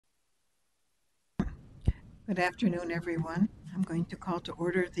Good afternoon, everyone. I'm going to call to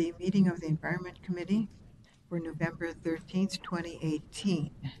order the meeting of the Environment Committee for November 13th, 2018.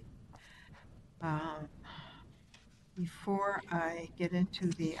 Before I get into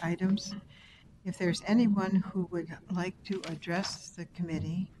the items, if there's anyone who would like to address the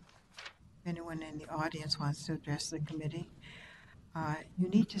committee, if anyone in the audience wants to address the committee, you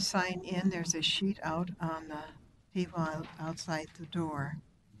need to sign in. There's a sheet out on the table outside the door.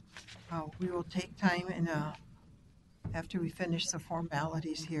 We will take time after we finish the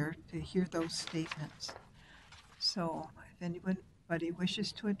formalities here to hear those statements. So if anybody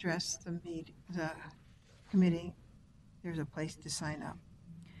wishes to address the committee, there's a place to sign up.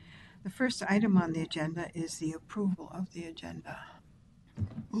 The first item on the agenda is the approval of the agenda.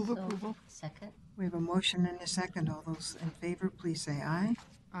 Move approval. Second. We have a motion and a second. All those in favor, please say aye.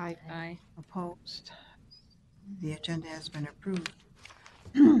 Aye. Aye. Opposed? The agenda has been approved.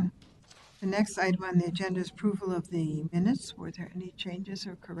 The next item on the agenda is approval of the minutes. Were there any changes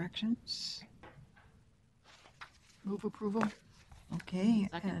or corrections? Move approval. Okay,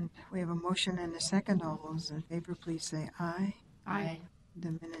 Second. and we have a motion and a second. All those in favor, please say aye. Aye.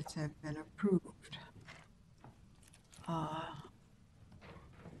 The minutes have been approved.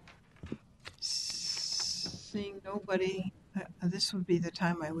 Seeing nobody, this would be the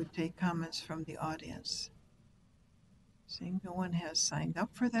time I would take comments from the audience. Seeing no one has signed up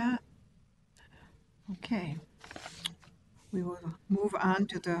for that. Okay. We will move on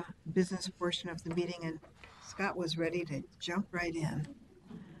to the business portion of the meeting, and Scott was ready to jump right in.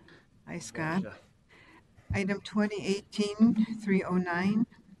 Hi, Scott. Item 2018-309.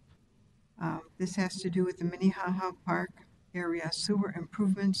 This has to do with the Minnehaha Park area sewer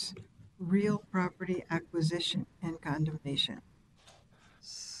improvements, real property acquisition and condemnation.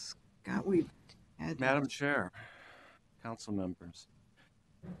 Scott, we've had... Madam Chair, council members,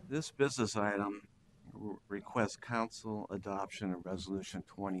 this business item requests council adoption of Resolution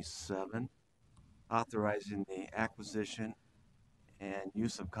 27, authorizing the acquisition and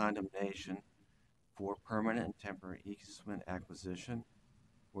use of condemnation for permanent and temporary easement acquisition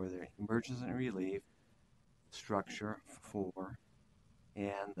for the emergency relief structure for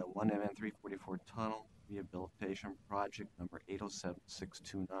and the 1MN344 tunnel rehabilitation project number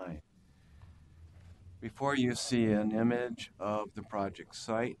 807629. Before you see an image of the project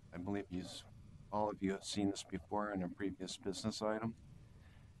site, I believe all of you have seen this before in a previous business item.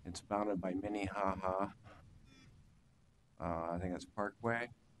 It's bounded by Minnehaha, I think it's Parkway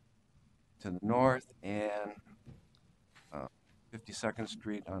to the north and 52nd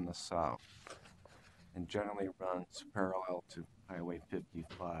Street on the south, and generally runs parallel to Highway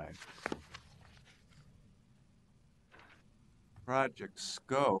 55. Project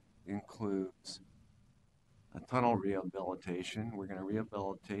scope includes a tunnel rehabilitation. We're going to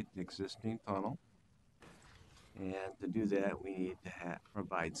rehabilitate the existing tunnel, and to do that we need to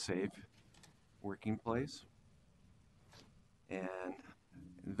provide safe working place and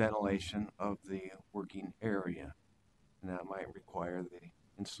ventilation of the working area, and that might require the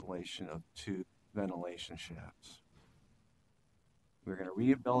installation of 2 ventilation shafts. We're going to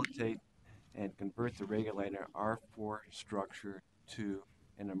rehabilitate and convert the regulator R4 structure to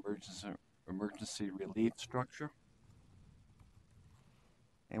an emergency relief structure.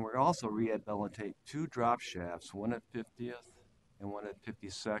 And we're also rehabilitate 2 drop shafts, one at 50th and one at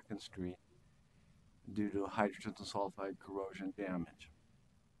 52nd Street, due to hydrogen sulfide corrosion damage.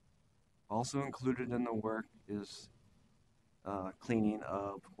 Also included in the work is cleaning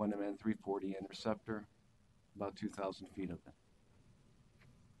of 1MN340 interceptor, about 2,000 feet of it.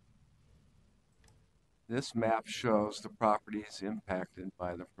 This map shows the properties impacted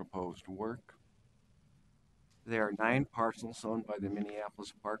by the proposed work. There are 9 parcels owned by the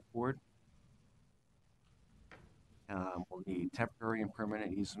Minneapolis Park Board. We'll need temporary and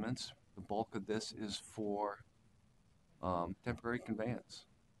permanent easements. The bulk of this is for temporary conveyance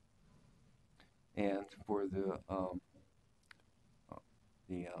and for the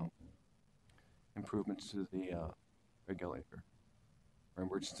improvements to the regulator or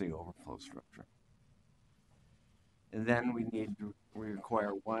emergency overflow structure. And then we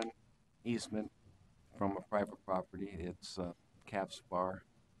require 1 easement from a private property. It's Cap's Bar.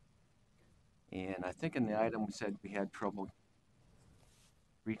 And I think in the item we said we had trouble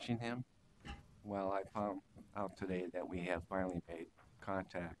reaching him. Well, I found out today that we have finally made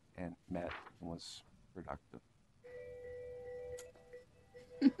contact and met and was productive.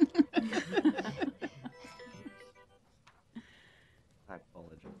 I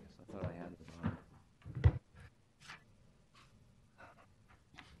apologize. I thought I had it on.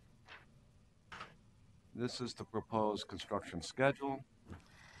 This is the proposed construction schedule.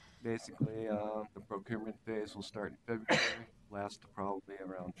 Basically, the procurement phase will start in February, last to probably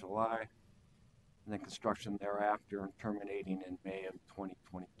around July, and then construction thereafter terminating in May of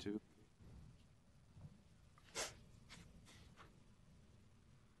 2022.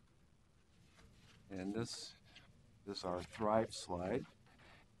 And this is our Thrive slide.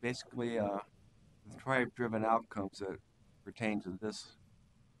 Basically, the Thrive-driven outcomes that pertain to this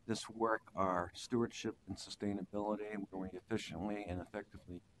work are stewardship and sustainability, where we efficiently and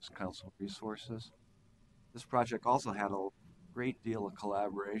effectively use council resources. This project also had a great deal of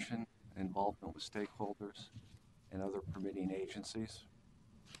collaboration, involvement with stakeholders and other permitting agencies.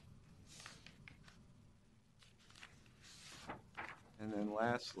 And then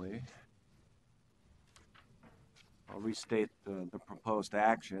lastly, I'll restate the proposed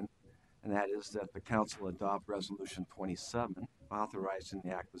action, and that is that the council adopt Resolution 27, authorizing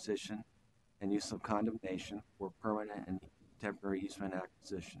the acquisition and use of condemnation for permanent and temporary easement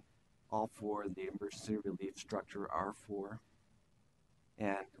acquisition, all for the emergency relief structure R4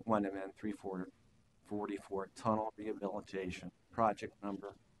 and 1MN 344 tunnel rehabilitation, project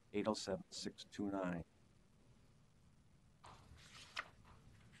number 807629.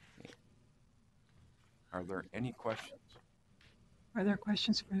 Are there any questions? Are there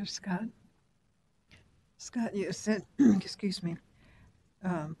questions for Scott? Scott, you said, excuse me,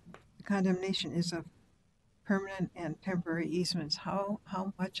 the condemnation is of permanent and temporary easements. How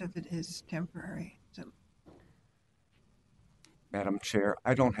much of it is temporary? Madam Chair,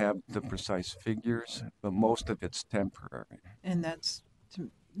 I don't have the precise figures, but most of it's temporary. And that's to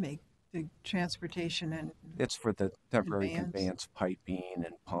make the transportation and It's for the temporary Conveyance. conveyance piping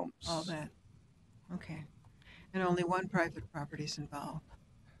and pumps. all that. Okay. And only one private property is involved.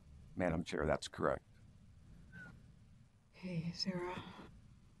 Madam Chair, that's correct. Okay, is there a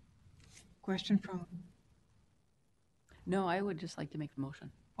question from? No, I would just like to make the motion.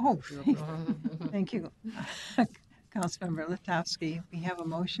 Oh, thank you. Councilmember Latowski, we have a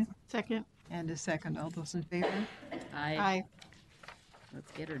motion Second. and a second. All those in favor? Aye.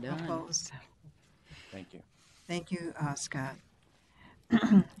 Let's get her done. Opposed? Thank you. Thank you, Scott.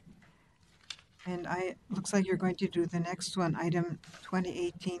 And looks like you're going to do the next one, item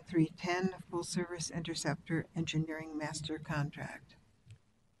 2018-310, full service interceptor engineering master contract.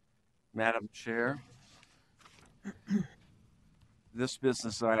 Madam Chair, this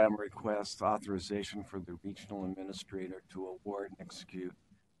business item requests authorization for the regional administrator to award and execute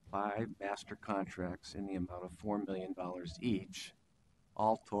 5 master contracts in the amount of $4 million each,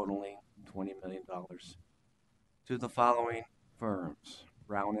 all totaling $20 million, to the following firms: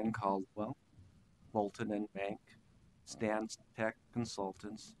 Brown and Caldwell, Bolton and Bank, Stans Tech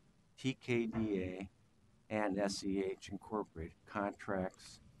Consultants, TKDA, and SEH Incorporated.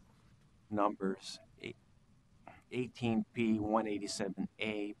 Contracts numbers 18P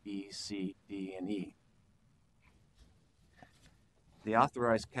 187A, B, C, D, and E. The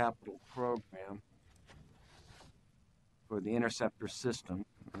authorized capital program for the interceptor system,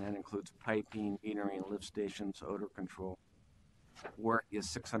 and that includes piping, metering, lift stations, odor control, work is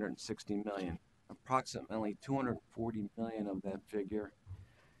 $660 million. Approximately $240 million of that figure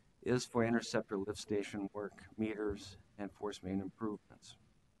is for interceptor lift station work, meters, and force main improvements.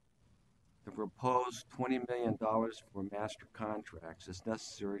 The proposed $20 million for master contracts is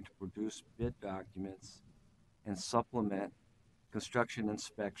necessary to produce bid documents and supplement construction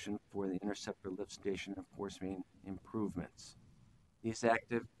inspection for the interceptor lift station and force main improvements. These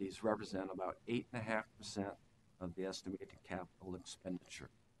activities represent about 8.5% of the estimated capital expenditure.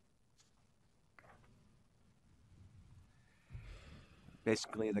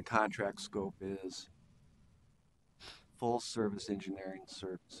 Basically, the contract scope is full service engineering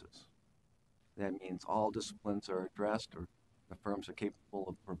services. That means all disciplines are addressed, or the firms are capable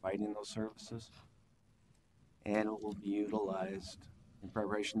of providing those services, and it will be utilized in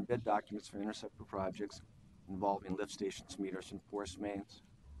preparation of bid documents for interceptor projects involving lift stations, meters, and force mains.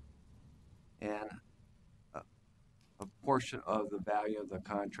 And a portion of the value of the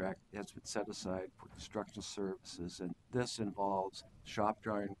contract has been set aside for construction services, and this involves shop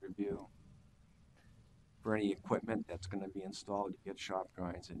drawing review for any equipment that's going to be installed. You get shop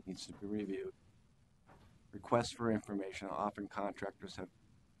drawings, it needs to be reviewed. Requests for information. Often contractors have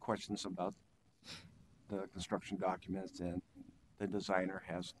questions about the construction documents, and the designer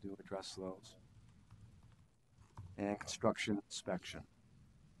has to address those. And construction inspection.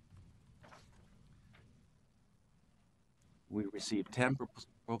 We received 10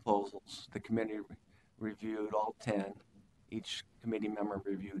 proposals. The committee reviewed all 10. Each committee member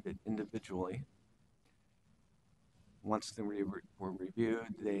reviewed it individually. Once they were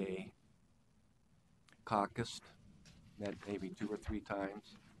reviewed, they caucused, met maybe 2 or 3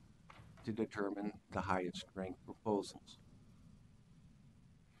 times, to determine the highest ranked proposals.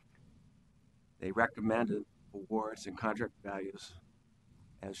 They recommended awards and contract values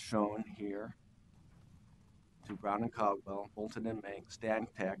as shown here to Brown and Caldwell, Bolton and Mank,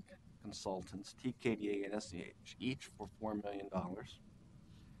 Stantec Consultants, TKDA, and SEH, each for $4 million.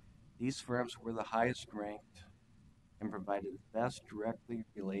 These firms were the highest ranked and provided the best directly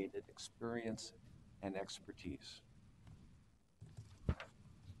related experience and expertise.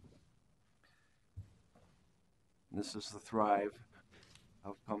 This is the Thrive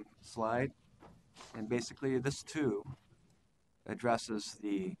outcome slide. And basically, this too addresses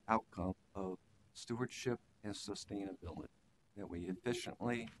the outcome of stewardship and sustainability, that we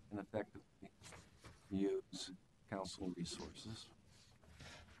efficiently and effectively use council resources.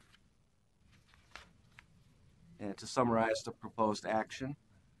 And to summarize the proposed action,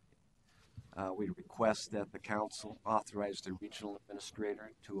 we request that the council authorize the regional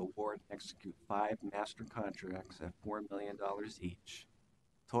administrator to award and execute 5 master contracts at $4 million each,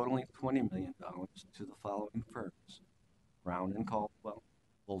 totaling $20 million to the following firms: Brown and Caldwell,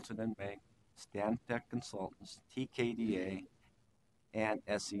 Bolton and Mank, Stantec Consultants, TKDA, and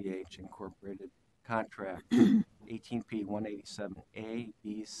SEH Incorporated. Contract 18P 187A,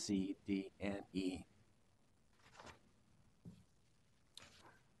 B, C, D, and E.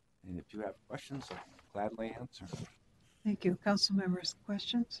 And if you have questions, I'll gladly answer. Thank you. Council members,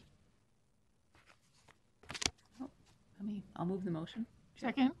 questions? I'll move the motion.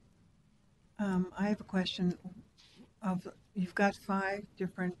 Second? I have a question. You've got 5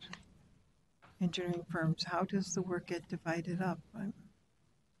 different engineering firms. How does the work get divided up?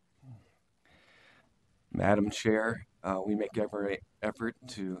 Madam Chair, we make every effort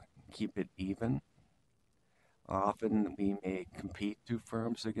to keep it even. Often we may compete 2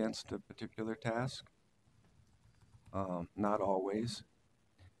 firms against a particular task. Not always.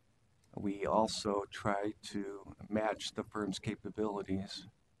 We also try to match the firm's capabilities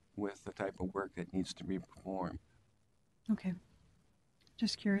with the type of work that needs to be performed. Okay.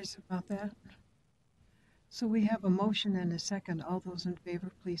 Just curious about that. So we have a motion and a second. All those in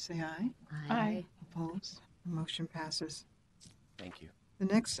favor, please say aye. Aye. Opposed? The motion passes. Thank you. The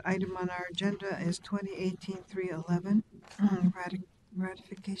next item on our agenda is 2018-311,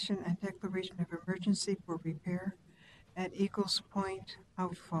 ratification and declaration of emergency for repair at Eagles Point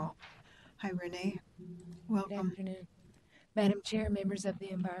Outfall. Hi, Renee. Good Welcome. afternoon. Madam Chair, members of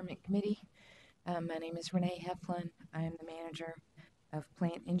the Environment Committee, my name is Renee Heflin. I am the manager of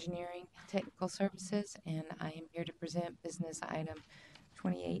Plant Engineering Technical Services, and I am here to present business item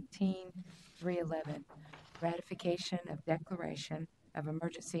 2018-311, ratification of declaration of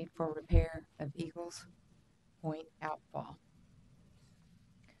emergency for repair of Eagles Point Outfall.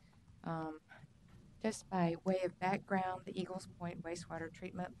 Just by way of background, the Eagles Point wastewater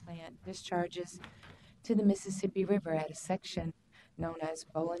treatment plant discharges to the Mississippi River at a section known as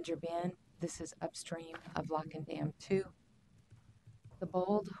Bollinger Bend. This is upstream of Lock and Dam 2. The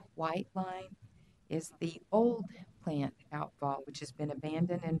bold white line is the old plant outfall, which has been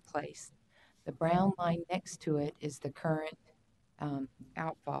abandoned in place. The brown line next to it is the current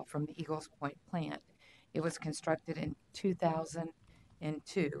outfall from the Eagles Point plant. It was constructed in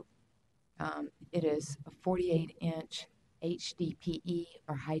 2002. It is a 48-inch HDPE,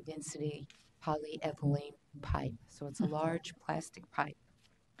 or high-density polyethylene pipe. So it's a large plastic pipe.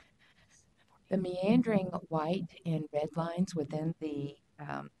 The meandering white and red lines within the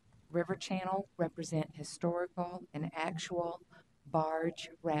river channel represent historical and actual barge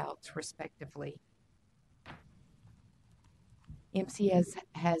routes, respectively. MCS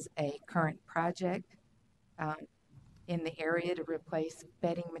has a current project in the area to replace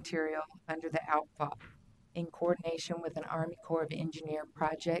bedding material under the outfall in coordination with an Army Corps of Engineer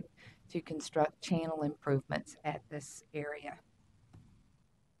project to construct channel improvements at this area.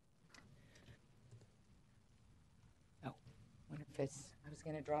 Oh, wonder if it's, I was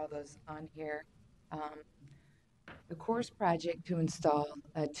going to draw those on here. The Corps project to install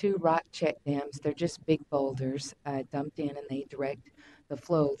 2 rock check dams. They're just big boulders dumped in, and they direct the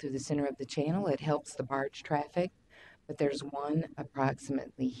flow through the center of the channel. It helps the barge traffic. But there's one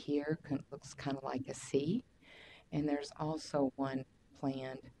approximately here, looks kind of like a C, and there's also one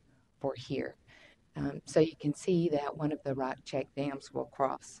planned for here. So you can see that one of the rock check dams will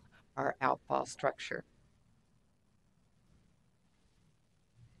cross our outfall structure.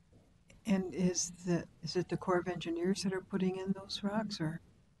 And is it the Corps of Engineers that are putting in those rocks, or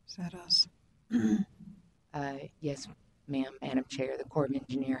is that us? Yes, ma'am, Madam Chair, the Corps of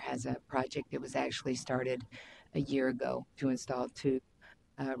Engineer has a project that was actually started a year ago to install 2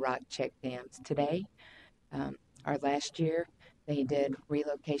 rock check dams. Today, or last year, They did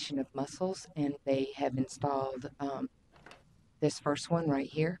relocation of mussels, and they have installed this first one right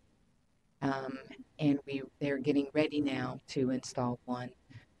here. And they're getting ready now to install one,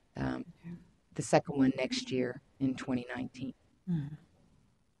 the second one next year in 2019.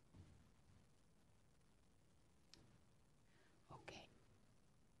 Okay.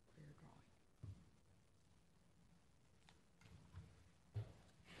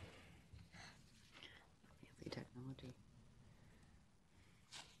 Fancy technology.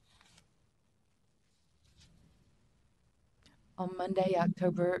 On Monday,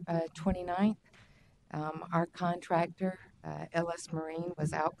 October 29th, our contractor, LS Marine,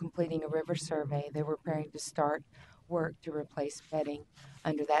 was out completing a river survey. They were preparing to start work to replace bedding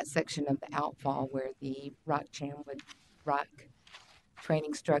under that section of the outfall where the rock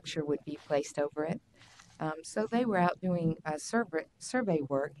training structure would be placed over it. So they were out doing survey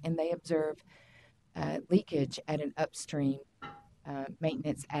work, and they observed leakage at an upstream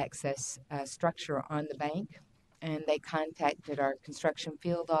maintenance access structure on the bank. And they contacted our construction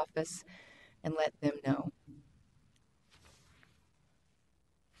field office and let them know.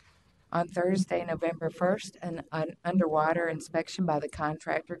 On Thursday, November 1st, an underwater inspection by the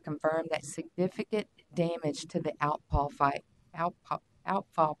contractor confirmed that significant damage to the outfall pipe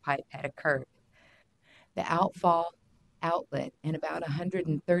had occurred. The outfall outlet and about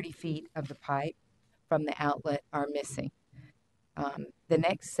 130 feet of the pipe from the outlet are missing. The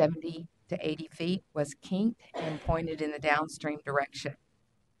next 70 to 80 feet was kinked and pointed in the downstream direction.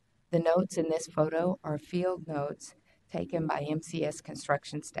 The notes in this photo are field notes taken by MCS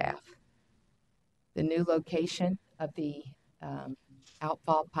construction staff. The new location of the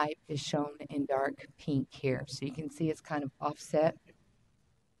outfall pipe is shown in dark pink here. So you can see it's kind of offset.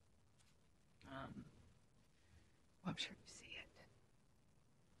 I'm sure you see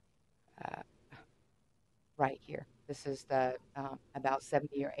it. Right here. This is the about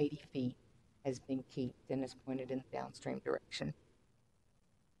 70 or 80 feet has been kinked and is pointed in the downstream direction.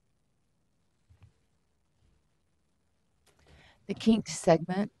 The kinked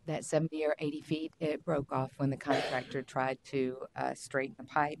segment, that 70 or 80 feet, it broke off when the contractor tried to straighten the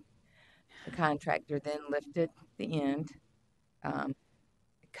pipe. The contractor then lifted the end,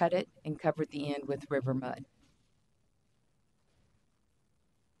 cut it, and covered the end with river mud.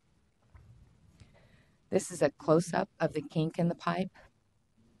 This is a close-up of the kink in the pipe.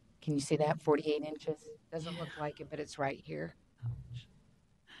 Can you see that? 48 inches. Doesn't look like it, but it's right here.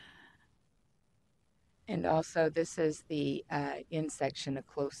 And also, this is the end section, a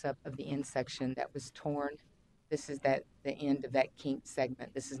close-up of the end section that was torn. This is the end of that kinked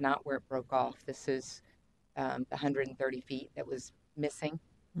segment. This is not where it broke off. This is the 130 feet that was missing.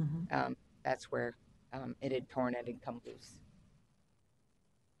 Mm-hmm. That's where it had torn, it had come loose.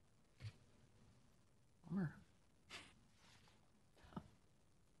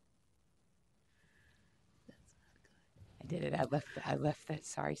 I did it. I left that.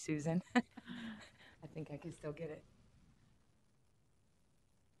 Sorry, Susan. I think I can still get it.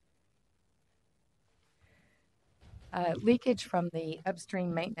 Leakage from the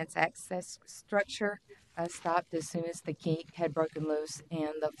upstream maintenance access structure stopped as soon as the kink had broken loose,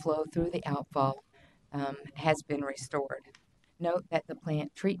 and the flow through the outfall has been restored. Note that the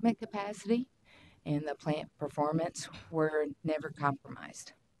plant treatment capacity and the plant performance were never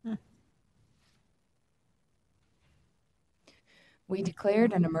compromised. We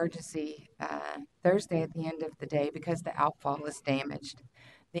declared an emergency Thursday at the end of the day because the outfall is damaged.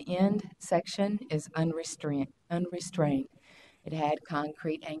 The end section is unrestrained. It had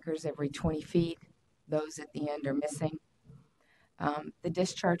concrete anchors every 20 feet. Those at the end are missing. The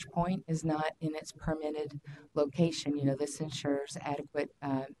discharge point is not in its permitted location. You know, this ensures adequate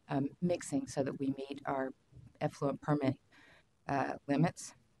mixing so that we meet our effluent permit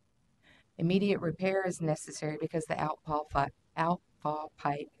limits. Immediate repair is necessary because the outfall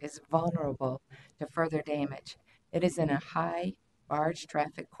pipe is vulnerable to further damage. It is in a high barge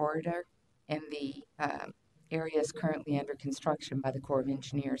traffic corridor, and the area is currently under construction by the Corps of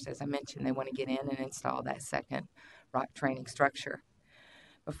Engineers. As I mentioned, they want to get in and install that second rock training structure.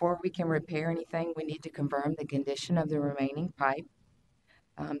 Before we can repair anything, we need to confirm the condition of the remaining pipe.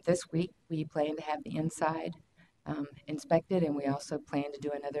 This week, we plan to have the inside inspected, and we also plan to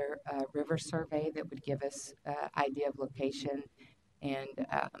do another river survey that would give us idea of location and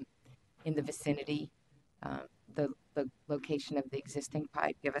in the vicinity, the location of the existing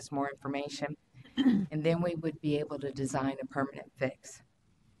pipe, give us more information, and then we would be able to design a permanent fix.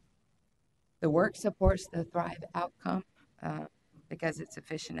 The work supports the Thrive outcome because it's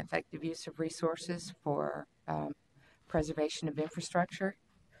efficient, effective use of resources for preservation of infrastructure.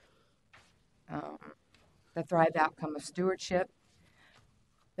 The Thrive outcome of stewardship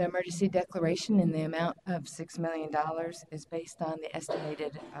The emergency declaration in the amount of $6 million is based on the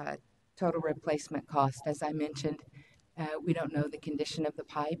estimated total replacement cost. As I mentioned, we don't know the condition of the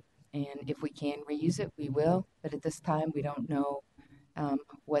pipe, and if we can reuse it, we will. But at this time, we don't know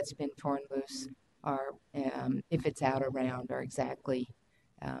what's been torn loose or if it's out around or exactly.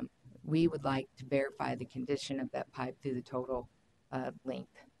 We would like to verify the condition of that pipe through the total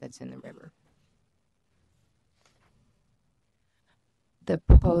length that's in the river. The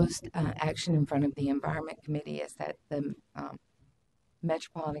proposed action in front of the Environment Committee is that the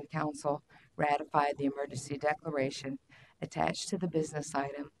Metropolitan Council ratify the emergency declaration attached to the business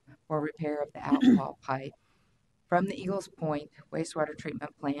item for repair of the outfall pipe from the Eagles Point wastewater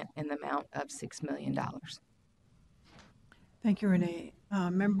treatment plant in the amount of $6 million. Thank you, Renee.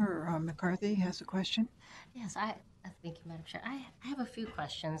 Member McCarthy has a question. Yes, thank you, Madam Chair. I have a few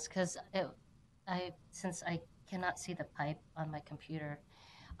questions because since I cannot see the pipe on my computer,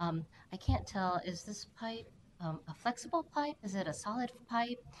 I can't tell, is this pipe a flexible pipe? Is it a solid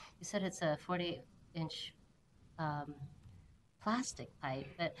pipe? You said it's a 48-inch plastic pipe,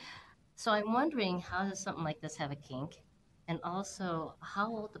 but so I'm wondering, how does something like this have a kink? And also how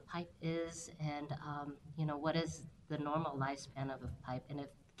old the pipe is, and what is the normal lifespan of a pipe, and if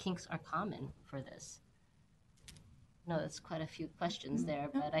kinks are common for this. No, it's quite a few questions there,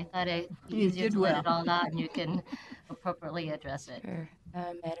 but I thought it'd be You easier did to let well. it all out and you can appropriately address it. Sure.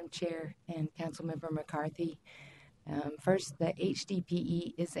 Madam Chair and Councilmember McCarthy, first, the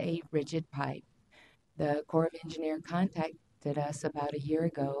HDPE is a rigid pipe. The Corps of Engineer contacted us about a year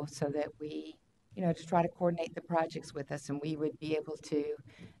ago so that we, to try to coordinate the projects with us and we would be able to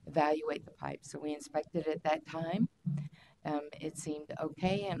evaluate the pipe. So we inspected it at that time. It seemed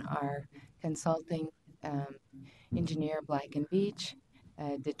okay, and our consulting engineer, Black and Beach,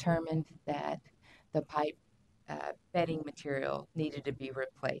 determined that the pipe bedding material needed to be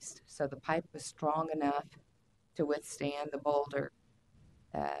replaced. So the pipe was strong enough to withstand the boulder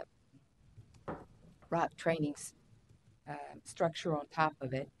rock training structure on top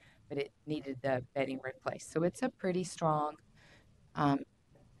of it, but it needed the bedding replaced. So it's a pretty strong,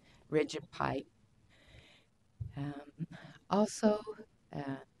 rigid pipe. Also,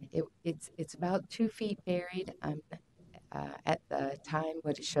 it's about 2 feet buried. At the time,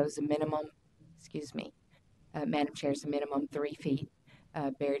 what it shows a minimum, Madam Chair, is a minimum 3 feet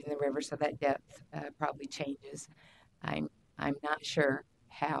buried in the river, so that depth probably changes. I'm not sure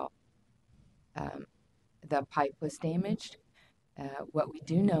how the pipe was damaged. What we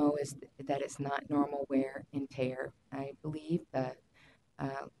do know is that it's not normal wear and tear. I believe the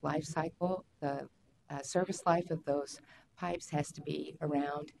life cycle, the service life of those pipes has to be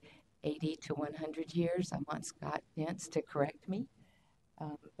around 80 to 100 years. I want Scott Dents to correct me,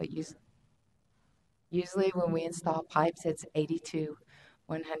 but usually when we install pipes, it's 80 to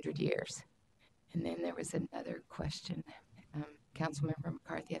 100 years. And then there was another question. Councilmember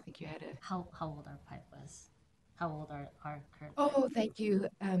McCarthy, I think you had a... How old our pipe was? How old our current pipe? Oh, thank you.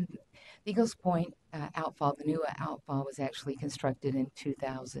 The Eagles Point outfall, the new outfall, was actually constructed in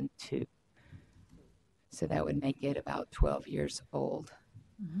 2002. So that would make it about 12 years old.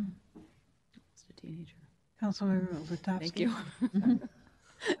 Just a teenager. Councilmember Lutovsky. Thank you.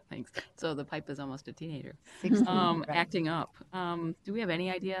 Thanks. So the pipe is almost a teenager. 16, right. Acting up. Do we have any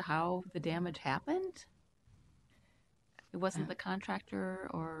idea how the damage happened? It wasn't the contractor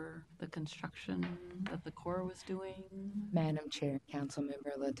or the construction that the Corps was doing? Madam Chair,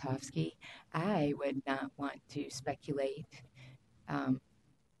 Councilmember Lutovsky, I would not want to speculate.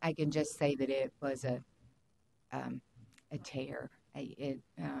 I can just say that it was a tear, and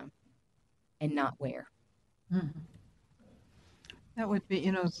not wear. Mhm. That would be,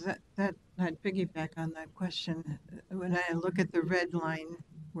 that I'd piggyback on that question. When I look at the red line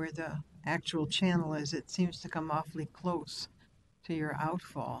where the actual channel is, it seems to come awfully close to your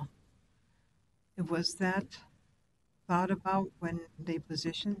outfall. Was that thought about when they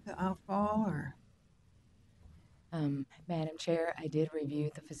positioned the outfall, or? Madam Chair, I did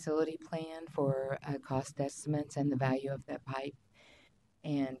review the facility plan for cost estimates and the value of that pipe,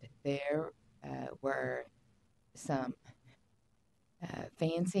 and there were some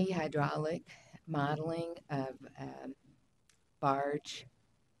fancy hydraulic modeling of barge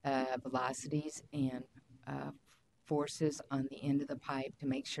velocities and forces on the end of the pipe to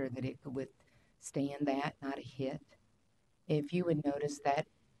make sure that it could withstand that, not a hit. If you would notice that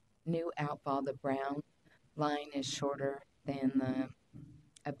new outfall, the brown line is shorter than the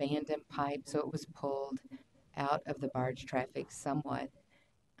abandoned pipe, so it was pulled out of the barge traffic somewhat.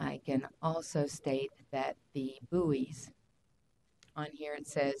 I can also state that the buoys, on here it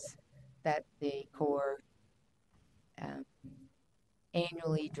says that the Corps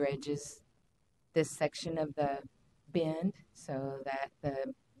annually dredges this section of the bend so that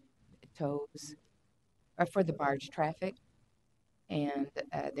the tows are for the barge traffic. And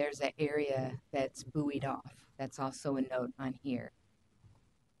there's an area that's buoyed off. That's also a note on here.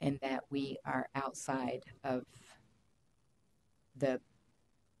 And that we are outside of the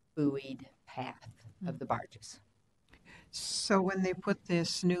buoyed path of the barges. So when they put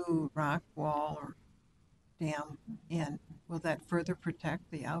this new rock wall or dam in, will that further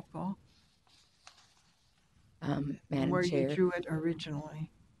protect the outfall from Madam where Chair, you drew it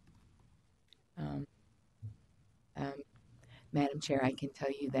originally? um, um, Madam Chair, I can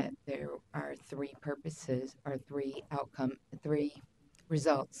tell you that there are three purposes or three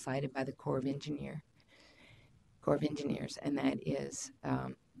results cited by the Corps of Engineers, and that is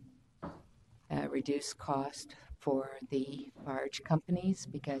reduce cost for the barge companies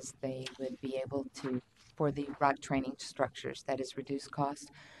because they would be able to, for the rock training structures, that is reduce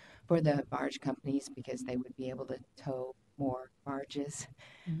cost for the barge companies because they would be able to tow more barges,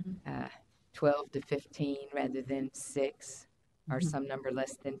 12 to 15 rather than 6 or some number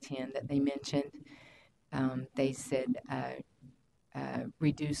less than 10 that they mentioned. They said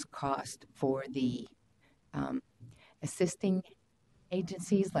reduce cost for the assisting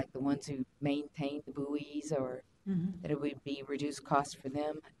agencies, like the ones who maintain the buoys, or that it would be reduced cost for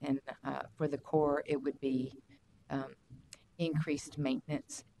them. And for the Corps, it would be increased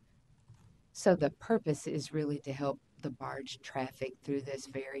maintenance. So the purpose is really to help the barge traffic through this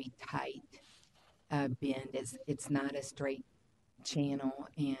very tight bend. It's not a straight channel,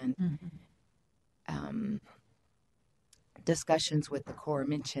 and discussions with the Corps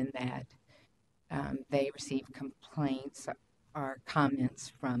mentioned that they receive complaints or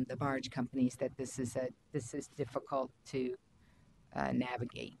comments from the barge companies that this is difficult to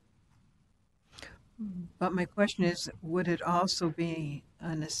navigate. But my question is, would it also be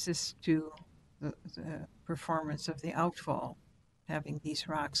an assist to the performance of the outfall, having these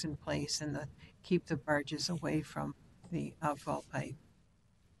rocks in place and keep the barges away from the outfall pipe?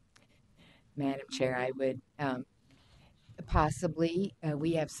 Madam Chair, I would possibly,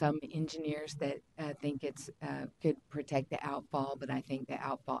 we have some engineers that think it's could protect the outfall, but I think the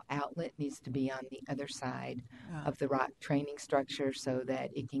outfall outlet needs to be on the other side of the rock training structure so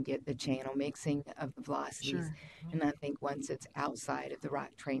that it can get the channel mixing of the velocities. Sure. And I think once it's outside of the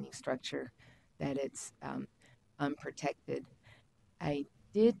rock training structure, that it's unprotected. I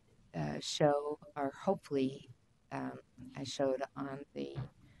did show, or hopefully I showed on the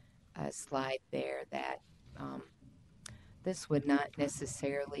slide there that this would not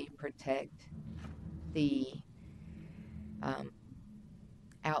necessarily protect the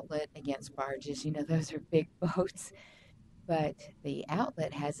outlet against barges. You know, those are big boats, but the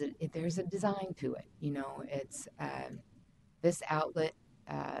outlet has there's a design to it. You know, it's this outlet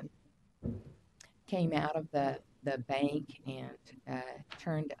came out of the bank and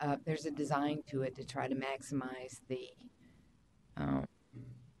turned up. There's a design to it to try to maximize the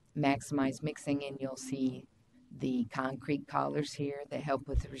maximize mixing, and you'll see the concrete collars here that help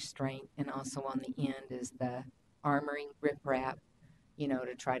with the restraint, and also on the end is the armoring riprap, you know,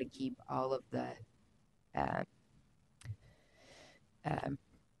 to try to keep all of the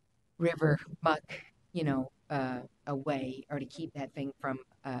river muck, you know, away, or to keep that thing from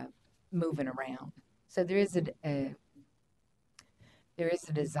moving around. So there is a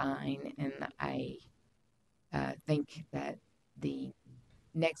design, and I think that the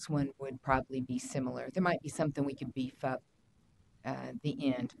next one would probably be similar. There might be something we could beef up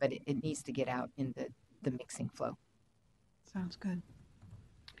the end, but it needs to get out in the mixing flow. Sounds good.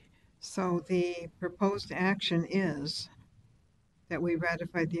 So the proposed action is that we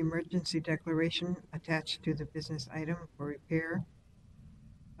ratify the emergency declaration attached to the business item for repair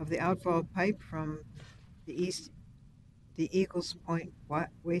of the outfall pipe from the Eagles Point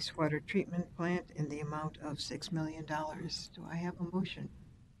wastewater treatment plant in the amount of $6 million. Do I have a motion?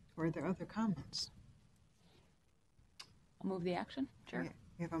 Or are there other comments? I'll move the action. Sure.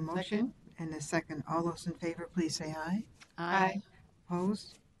 We have a motion and a second. All those in favor, please say aye. Aye.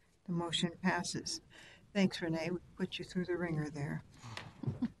 Opposed? The motion passes. Thanks, Renee. We put you through the ringer there.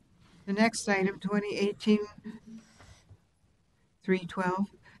 The next item, 2018-312,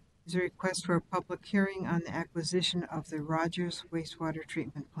 is a request for a public hearing on the acquisition of the Rogers wastewater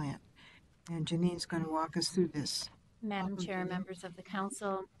treatment plant. And Janine's going to walk us through this. Madam Welcome, Chair, Janine. members of the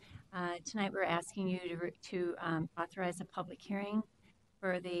council, tonight we're asking you to authorize a public hearing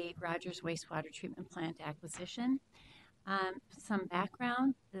for the Rogers wastewater treatment plant acquisition. Some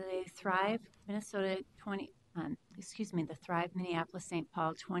background: the Thrive Minnesota the Thrive Minneapolis St.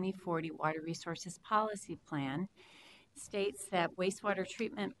 Paul 2040 Water Resources Policy Plan states that wastewater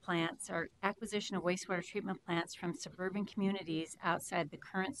treatment plants or acquisition of wastewater treatment plants from suburban communities outside the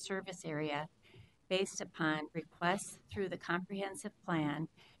current service area based upon requests through the comprehensive plan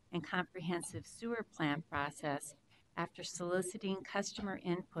and comprehensive sewer plan process after soliciting customer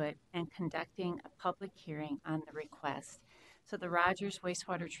input and conducting a public hearing on the request. So the Rogers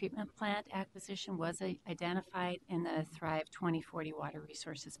wastewater treatment plant acquisition was identified in the Thrive 2040 Water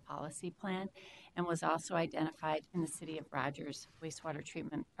Resources Policy Plan and was also identified in the City of Rogers wastewater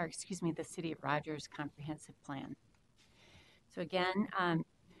treatment, or excuse me, the City of Rogers comprehensive plan. So again,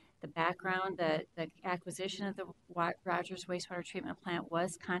 the background, the acquisition of the Rogers wastewater treatment plant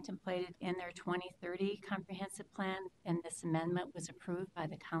was contemplated in their 2030 comprehensive plan, and this amendment was approved by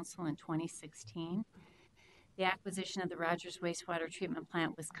the council in 2016. The acquisition of the Rogers wastewater treatment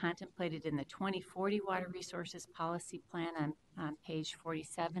plant was contemplated in the 2040 Water Resources Policy Plan on page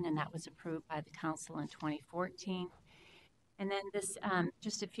 47, and that was approved by the council in 2014. And then this,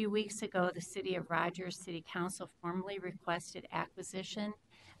 just a few weeks ago, the City of Rogers City Council formally requested acquisition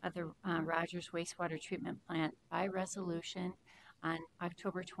of the Rogers wastewater treatment plant by resolution on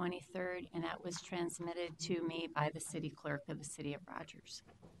October 23rd, and that was transmitted to me by the city clerk of the City of Rogers.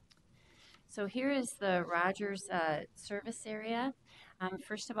 So here is the Rogers service area.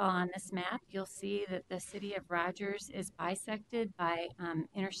 First of all, on this map, you'll see that the City of Rogers is bisected by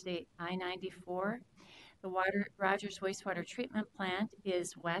Interstate I-94. The Rogers wastewater treatment plant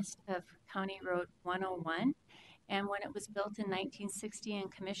is west of County Road 101. And when it was built in 1960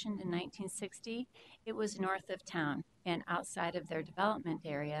 and commissioned in 1960, it was north of town and outside of their development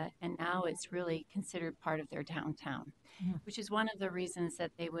area. And now it's really considered part of their downtown, which is one of the reasons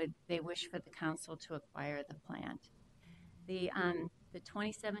that they wish for the council to acquire the plant. The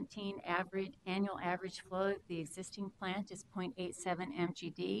 2017 annual average flow of the existing plant is 0.87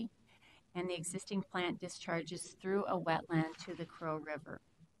 MGD, and the existing plant discharges through a wetland to the Crow River.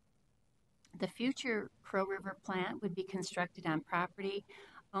 The future Crow River plant would be constructed on property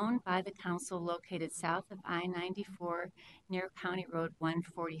owned by the council located south of I-94 near County Road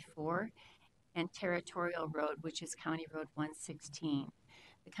 144 and Territorial Road, which is County Road 116.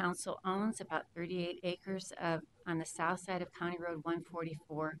 The council owns about 38 acres on the south side of County Road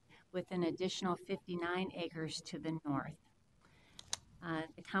 144 with an additional 59 acres to the north.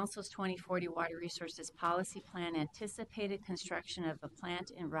 The Council's 2040 Water Resources Policy Plan anticipated construction of a plant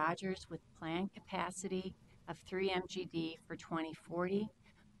in Rogers with planned capacity of 3 MGD for 2040,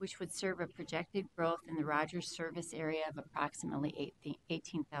 which would serve a projected growth in the Rogers service area of approximately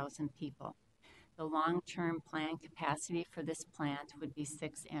 18,000 people. The long-term planned capacity for this plant would be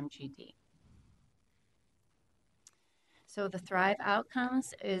 6 MGD. So the Thrive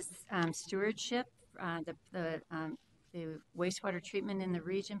outcomes is stewardship. The wastewater treatment in the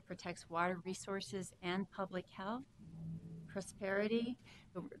region protects water resources and public health. Prosperity,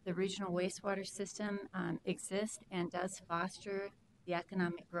 the regional wastewater system exists and does foster the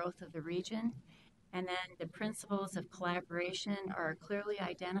economic growth of the region. And then the principles of collaboration are clearly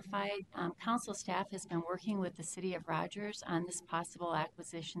identified. Council staff has been working with the City of Rogers on this possible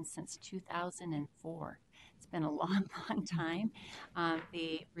acquisition since 2004. It's been a long, long time.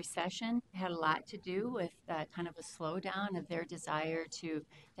 The recession had a lot to do with kind of a slowdown of their desire to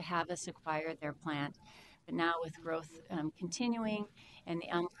have us acquire their plant. But now with growth continuing and the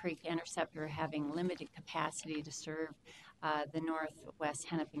Elm Creek Interceptor having limited capacity to serve the northwest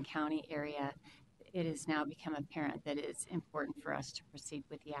Hennepin County area, it has now become apparent that it's important for us to proceed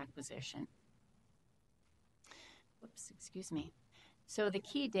with the acquisition. Whoops, excuse me. So the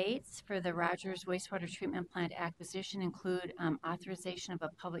key dates for the Rogers wastewater treatment plant acquisition include authorization of a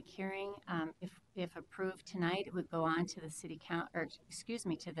public hearing. If approved tonight, it would go on to the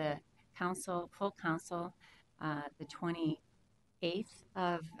to the council, full council, the 28th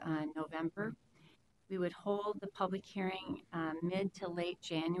of November. We would hold the public hearing mid to late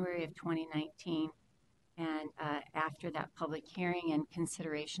January of 2019. And after that public hearing and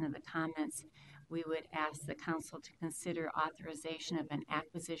consideration of the comments, we would ask the council to consider authorization of an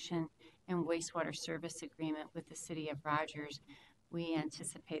acquisition and wastewater service agreement with the City of Rogers. We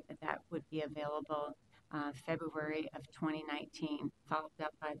anticipate that would be available February of 2019, followed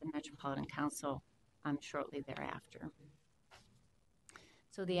up by the Metropolitan Council shortly thereafter.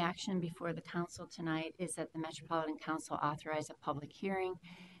 So the action before the council tonight is that the Metropolitan Council authorize a public hearing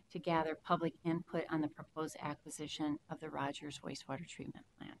to gather public input on the proposed acquisition of the Rogers wastewater treatment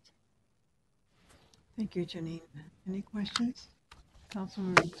plant. Thank you, Janine. Any questions?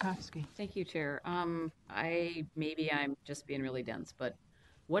 Councilman Rutkowski. Thank you, Chair. Maybe I'm just being really dense, but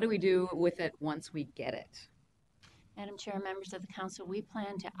what do we do with it once we get it? Madam Chair, members of the council, we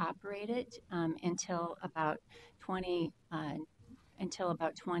plan to operate it until about 20, until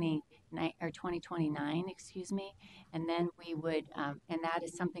about 29 or 2029, excuse me. And then we would, and that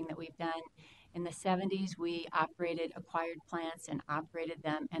is something that we've done in the 70s. We operated acquired plants and operated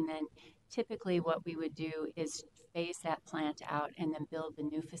them. And then typically what we would do is phase that plant out and then build the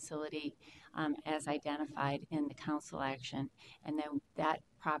new facility as identified in the council action. And then that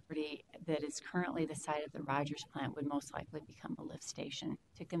property that is currently the site of the Rogers plant would most likely become a lift station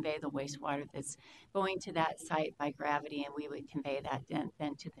to convey the wastewater that's going to that site by gravity, and we would convey that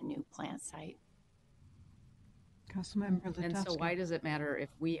then to the new plant site. Councilmember And so Latowski. why does it matter if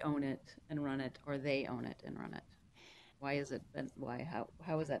we own it and run it or they own it and run it? Why is it,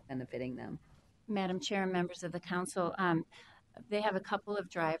 how is that benefiting them? Madam Chair and members of the council, they have a couple of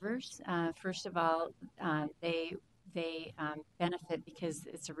drivers. First of all, they benefit because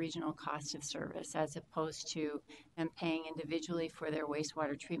it's a regional cost of service as opposed to them paying individually for their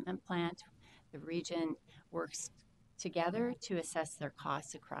wastewater treatment plant. The region works together to assess their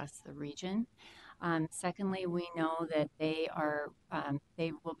costs across the region. Secondly, we know that they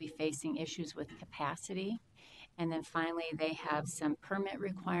will be facing issues with capacity. And then finally, they have some permit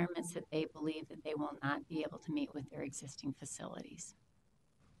requirements that they believe that they will not be able to meet with their existing facilities.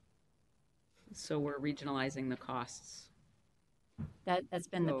 So we're regionalizing the costs. That's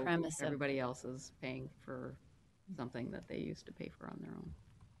been the So premise of. everybody else is paying for something that they used to pay for on their own.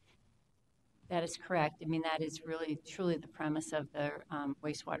 That is correct. I mean, that is really truly the premise of the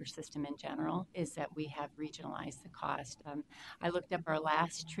wastewater system in general, is that we have regionalized the cost. I looked up our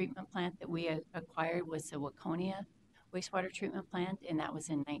last treatment plant that we acquired was the Waconia wastewater treatment plant, and that was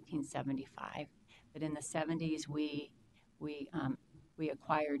in 1975. But in the 70s, we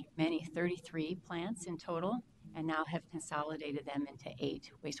acquired 33 plants in total, and now have consolidated them into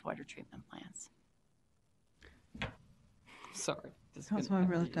 8 wastewater treatment plants. Sorry.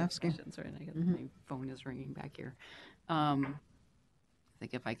 Councilmember Latowski. Sorry, my phone is ringing back here. I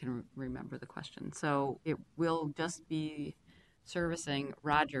think if I can remember the question. So it will just be servicing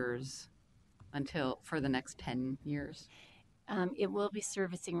Rogers for the next 10 years? It will be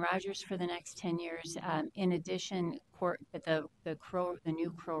servicing Rogers for the next 10 years. In addition, the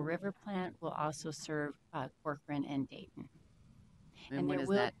new Crow River plant will also serve Corcoran and Dayton. And when is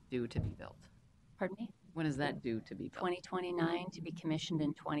that due to be built? Pardon me? When is that due to be built? 2029 to be commissioned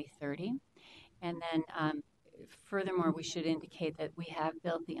in 2030. And then furthermore, we should indicate that we have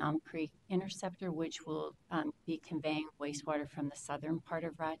built the Elm Creek Interceptor, which will be conveying wastewater from the southern part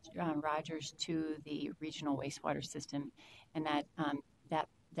of Rogers to the regional wastewater system, and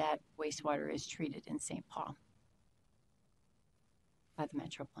that wastewater is treated in St. Paul by the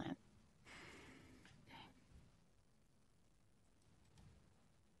Metro plant.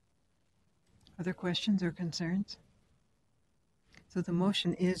 Other questions or concerns? So the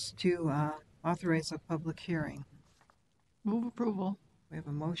motion is to authorize a public hearing. Move approval. We have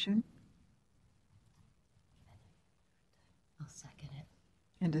a motion I'll second it.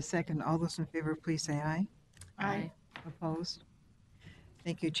 and a second. All those in favor, please say aye. Aye. Opposed?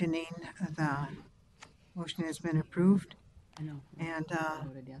 Thank you, Janine. The motion has been approved. I know. And I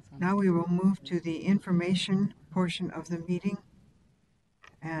voted yes on now we will move to the information portion of the meeting.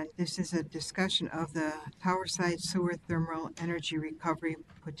 And this is a discussion of the Towerside Sewer Thermal Energy Recovery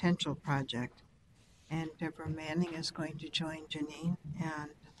Potential Project. And Deborah Manning is going to join Janine,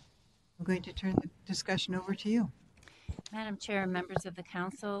 and I'm going to turn the discussion over to you. Madam Chair, members of the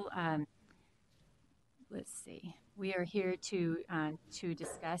council, let's see. We are here to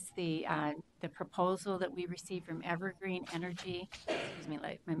discuss the proposal that we received from Evergreen Energy. Excuse me.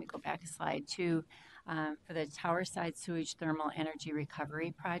 Let me go back a slide for the Towerside Sewage Thermal Energy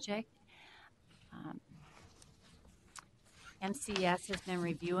Recovery Project. MCS has been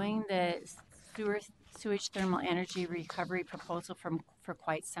reviewing the sewage thermal energy recovery proposal for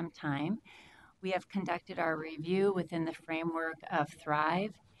quite some time. We have conducted our review within the framework of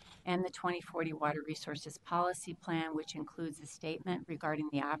Thrive and the 2040 Water Resources Policy Plan, which includes a statement regarding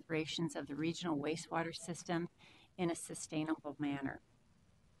the operations of the regional wastewater system in a sustainable manner.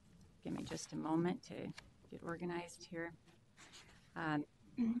 Give me just a moment to get organized here.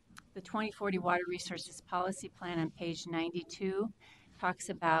 The 2040 Water Resources Policy Plan on page 92 talks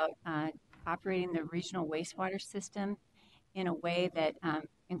about operating the regional wastewater system in a way that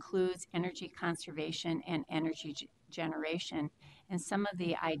includes energy conservation and energy generation. And some of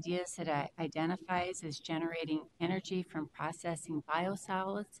the ideas that it identifies is generating energy from processing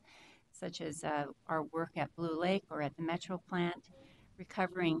biosolids, such as our work at Blue Lake or at the Metro plant,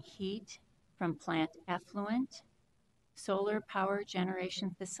 recovering heat from plant effluent, solar power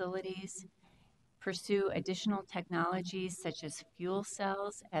generation facilities, pursue additional technologies such as fuel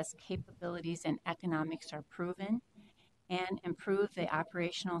cells as capabilities and economics are proven, and improve the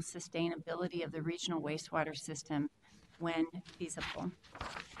operational sustainability of the regional wastewater system when feasible.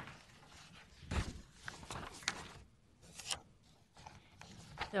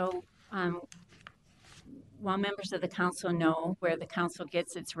 So, while members of the council know where the council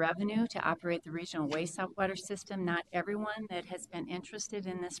gets its revenue to operate the regional wastewater system, not everyone that has been interested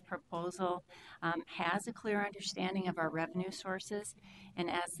in this proposal has a clear understanding of our revenue sources. And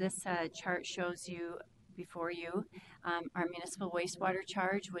as this chart shows you before you, our municipal wastewater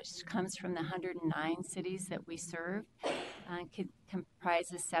charge, which comes from the 109 cities that we serve,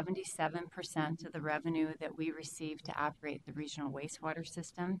 comprises 77% of the revenue that we receive to operate the regional wastewater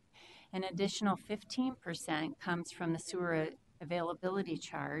system. An additional 15% comes from the sewer availability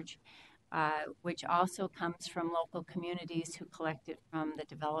charge, which also comes from local communities who collect it from the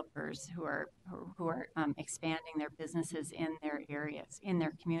developers who are expanding their businesses in their areas, in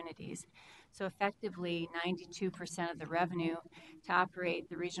their communities. So effectively, 92% of the revenue to operate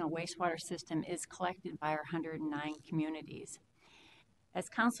the regional wastewater system is collected by our 109 communities. As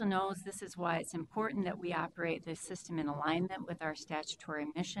council knows, this is why it's important that we operate the system in alignment with our statutory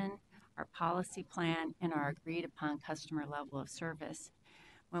mission, our policy plan, and our agreed upon customer level of service.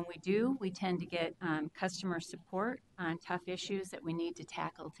 When we do, we tend to get customer support on tough issues that we need to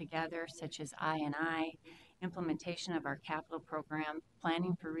tackle together, such as I&I, implementation of our capital program,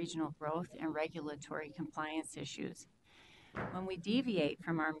 planning for regional growth, and regulatory compliance issues. When we deviate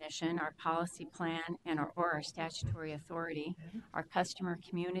from our mission, our policy plan, or our statutory authority, our customer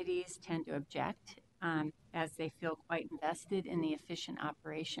communities tend to object as they feel quite invested in the efficient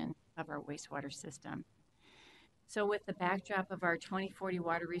operation of our wastewater system. So with the backdrop of our 2040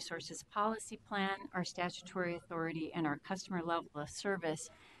 Water Resources Policy Plan, our statutory authority, and our customer level of service,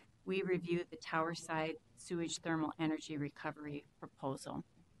 we reviewed the Towerside Sewage Thermal Energy Recovery proposal.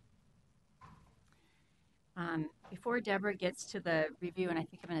 Before Deborah gets to the review, and I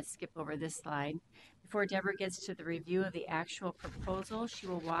think I'm going to skip over this slide, before Deborah gets to the review of the actual proposal, she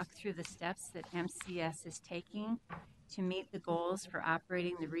will walk through the steps that MCS is taking to meet the goals for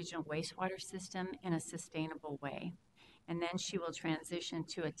operating the regional wastewater system in a sustainable way. And then she will transition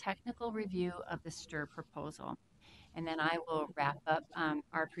to a technical review of the STIR proposal. And then I will wrap up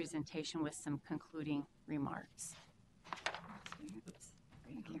our presentation with some concluding remarks.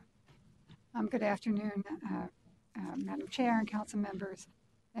 Thank you. Good afternoon, Madam Chair and council members.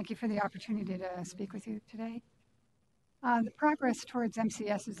 Thank you for the opportunity to speak with you today. The progress towards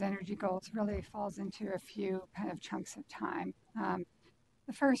MCS's energy goals really falls into a few kind of chunks of time.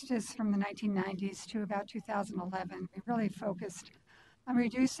 The first is from the 1990s to about 2011. We really focused on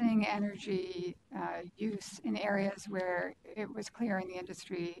reducing energy use in areas where it was clear in the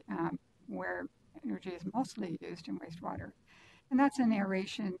industry where energy is mostly used in wastewater. And that's in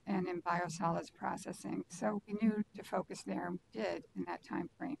aeration and in biosolids processing. So we knew to focus there, and we did in that time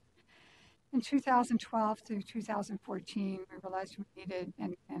frame. In 2012 through 2014, we realized we needed,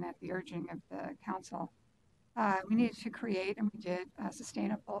 and at the urging of the council, we needed to create, and we did,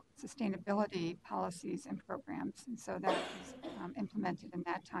 sustainability policies and programs. And so that was implemented in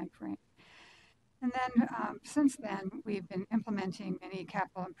that time frame. And then since then, we've been implementing many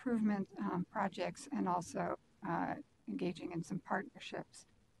capital improvement projects and also engaging in some partnerships.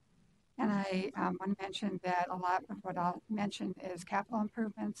 And I want to mention that a lot of what I'll mention is capital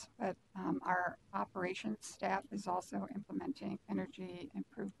improvements, but our operations staff is also implementing energy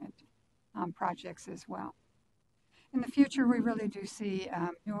improvement projects as well. In the future, we really do see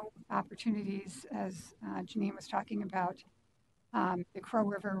new opportunities, as Janine was talking about. The Crow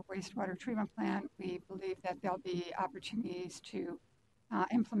River wastewater treatment plant, we believe that there'll be opportunities to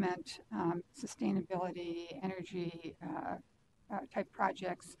implement sustainability, energy type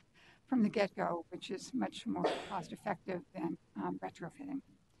projects from the get-go, which is much more cost-effective than retrofitting.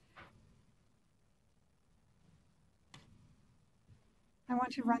 I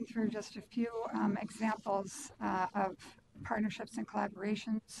want to run through just a few examples of partnerships and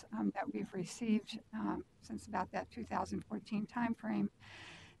collaborations that we've received since about that 2014 timeframe.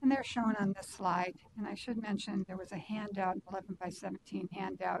 And they're shown on this slide. And I should mention there was a handout, 11 by 17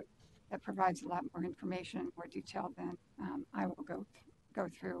 handout, that provides a lot more information, more detail than I will go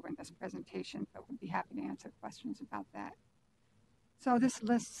through in this presentation, but we'll be happy to answer questions about that. So this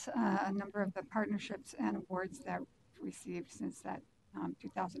lists a number of the partnerships and awards that we've received since that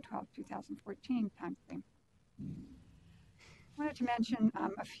 2012-2014 timeframe. I wanted to mention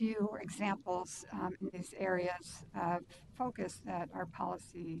a few examples in these areas of focus that our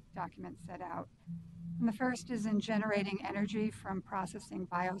policy documents set out. And the first is in generating energy from processing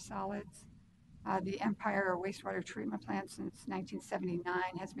biosolids. The Empire wastewater treatment plant since 1979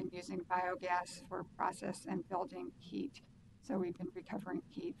 has been using biogas for process and building heat. So we've been recovering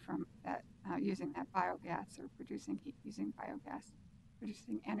heat from that, using that biogas or producing heat using biogas,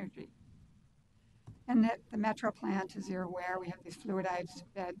 producing energy. And that the Metro plant, as you're aware, we have these fluidized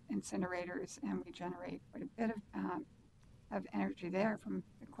bed incinerators, and we generate quite a bit of energy there from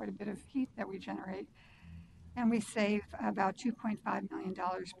quite a bit of heat that we generate. And we save about $2.5 million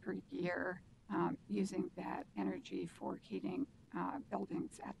per year using that energy for heating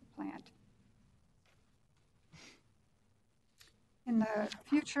buildings at the plant. In the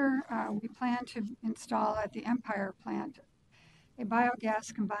future, we plan to install at the Empire plant a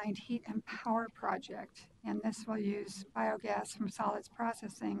biogas combined heat and power project, and this will use biogas from solids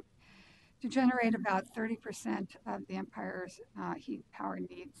processing to generate about 30% of the Empire's heat and power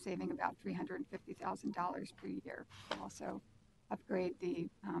needs, saving about $350,000 per year. We'll also upgrade the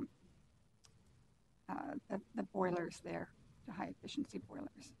boilers there to high efficiency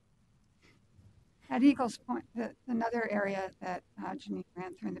boilers. At Eagles Point, another area that Janine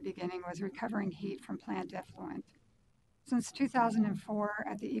ran through in the beginning was recovering heat from plant effluent. Since 2004,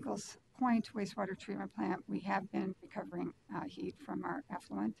 at the Eagles Point wastewater treatment plant, we have been recovering heat from our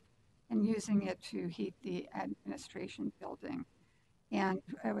effluent and using it to heat the administration building. And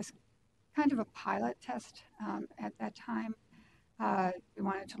it was kind of a pilot test at that time. We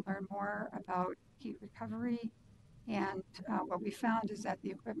wanted to learn more about heat recovery, and what we found is that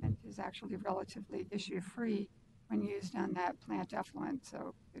the equipment is actually relatively issue-free when used on that plant effluent.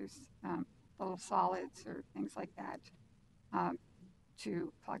 So there's little solids or things like that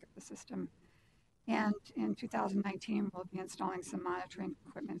to plug up the system. And in 2019, we'll be installing some monitoring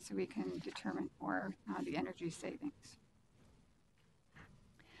equipment so we can determine more the energy savings.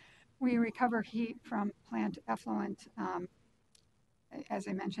 We recover heat from plant effluent, as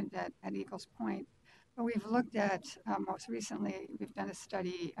I mentioned, at Eagles Point. But we've looked at, most recently, we've done a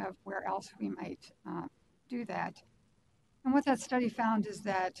study of where else we might do that. And what that study found is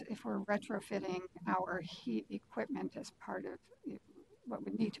that if we're retrofitting our heat equipment as part of what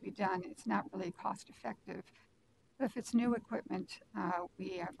would need to be done, it's not really cost effective. But if it's new equipment,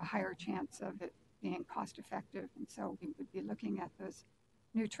 we have a higher chance of it being cost effective. And so we would be looking at those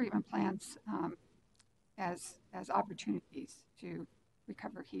new treatment plants as opportunities to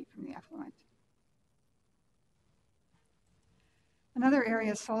recover heat from the effluent. Another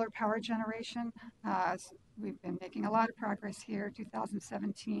area is solar power generation. We've been making a lot of progress here.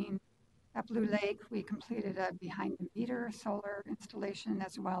 2017, at Blue Lake, we completed a behind-the-meter solar installation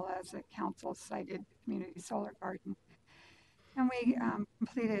as well as a council-sited community solar garden. And we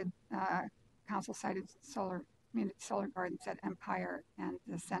completed council-sited community solar gardens at Empire and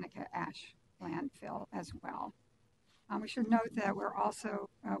the Seneca Ash landfill as well. We should note that we're also,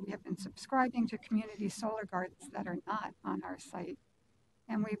 we have been subscribing to community solar gardens that are not on our site.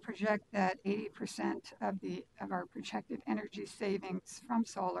 And we project that 80% of our projected energy savings from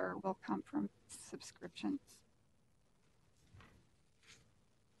solar will come from subscriptions.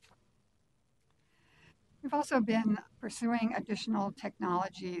 We've also been pursuing additional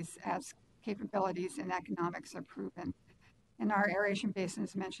technologies as capabilities and economics are proven. In our aeration basin,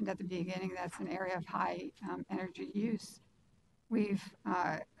 as mentioned at the beginning, that's an area of high energy use. We've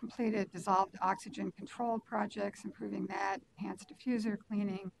completed dissolved oxygen control projects, improving that, enhanced diffuser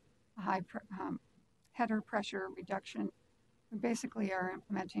cleaning, high header pressure reduction. We basically are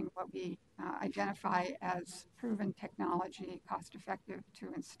implementing what we identify as proven technology, cost effective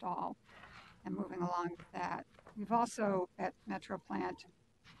to install, and moving along with that. We've also, at Metro Plant,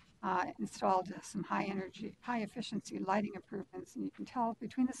 installed some high efficiency lighting improvements, and you can tell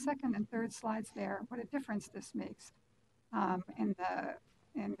between the second and third slides there what a difference this makes in the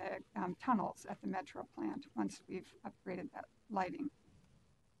tunnels at the Metro Plant once we've upgraded that lighting.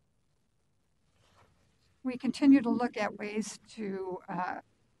 We continue to look at ways to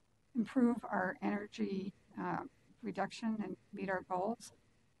improve our energy reduction and meet our goals.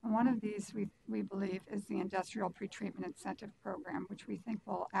 And one of these, we believe, is the Industrial Pretreatment Incentive Program, which we think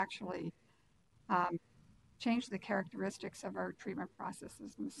will actually change the characteristics of our treatment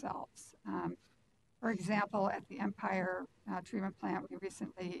processes themselves. For example, at the Empire treatment plant, we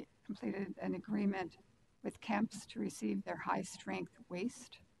recently completed an agreement with Kemp's to receive their high-strength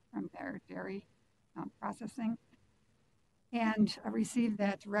waste from their dairy processing and receive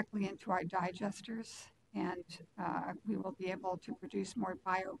that directly into our digesters. And we will be able to produce more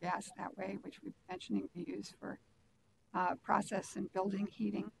biogas that way, which we've been mentioning we use for process and building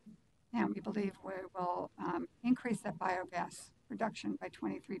heating. And we believe we will increase that biogas production by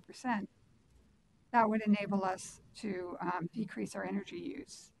 23%. That would enable us to decrease our energy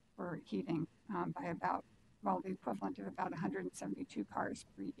use for heating by about, well, the equivalent of about 172 cars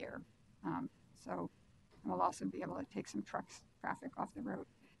per year. So we'll also be able to take some trucks traffic off the road.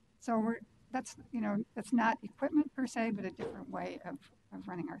 So that's not equipment per se, but a different way of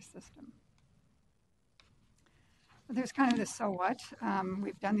running our system. But there's kind of the so what.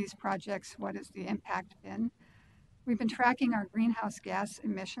 We've done these projects. What has the impact been? We've been tracking our greenhouse gas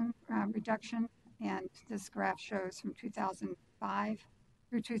emission reduction, and this graph shows from 2005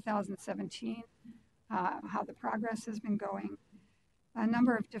 through 2017 how the progress has been going. A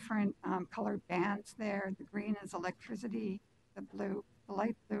number of different colored bands there. The green is electricity, the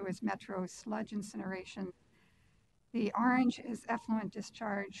light blue is metro sludge incineration, the orange is effluent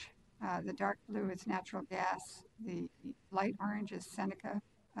discharge, the dark blue is natural gas, the light orange is Seneca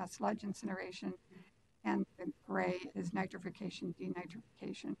sludge incineration, and the gray is nitrification,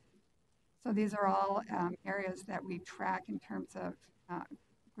 denitrification. So these are all areas that we track in terms of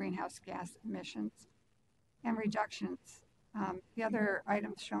greenhouse gas emissions and reductions. The other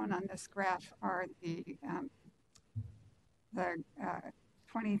items shown on this graph are the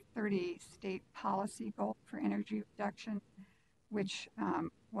 2030 state policy goal for energy reduction, which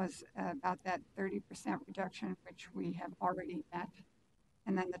was about that 30% reduction, which we have already met.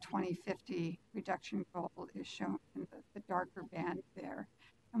 And then the 2050 reduction goal is shown in the darker band there.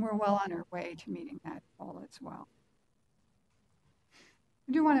 And we're well on our way to meeting that goal as well.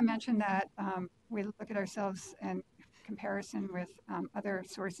 I do want to mention that we look at ourselves in comparison with other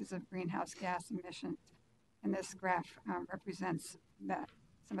sources of greenhouse gas emissions. And this graph represents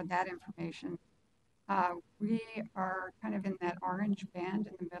some of that information. We are kind of in that orange band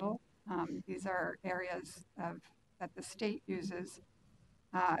in the middle. These are areas that the state uses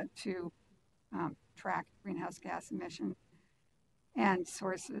to track greenhouse gas emissions and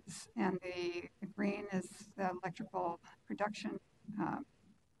sources. And the green is the electrical production.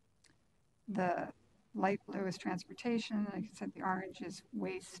 The light blue is transportation. Like I said, the orange is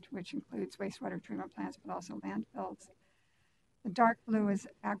waste, which includes wastewater treatment plants, but also landfills. The dark blue is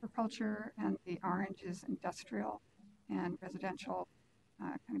agriculture, and the orange is industrial and residential,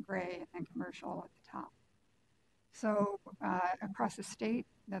 kind of gray, and commercial at the top. So across the state,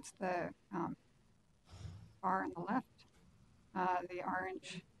 that's the bar on the left. The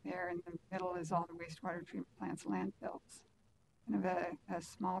orange there in the middle is all the wastewater treatment plants, landfills. Kind of a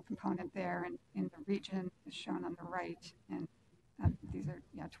small component there, and in the region is shown on the right, and these are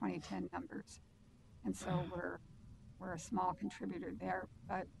 2010 numbers. And so we're a small contributor there,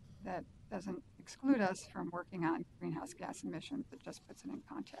 but that doesn't exclude us from working on greenhouse gas emissions. It just puts it in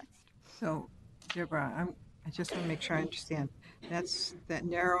context. So, Deborah, I just want to make sure I understand. That's that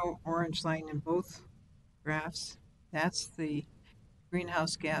narrow orange line in both graphs. That's the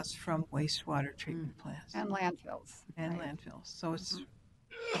greenhouse gas from wastewater treatment plants And landfills. and right, landfills. So it's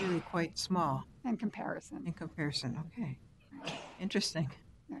really quite small in comparison. in comparison. Okay, interesting.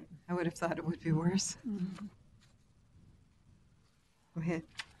 Right. I would have thought it would be worse. Mhm. Go ahead.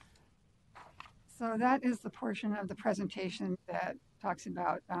 So that is the portion of the presentation that talks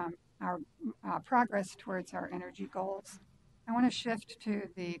about our progress towards our energy goals. I want to shift to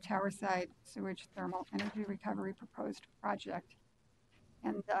the Towerside Sewage Thermal Energy Recovery Proposed Project.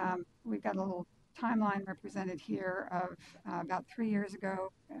 And we've got a little timeline represented here of about 3 years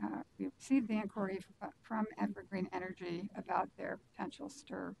ago. We received the inquiry from Evergreen Energy about their potential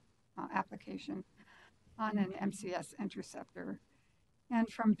STIR application on an MCS interceptor. And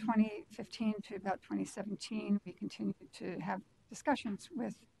from 2015 to about 2017, we continued to have discussions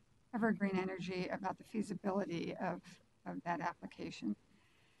with Evergreen Energy about the feasibility of that application.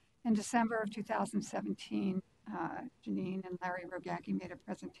 In December of 2017, Janine and Larry Rogacki made a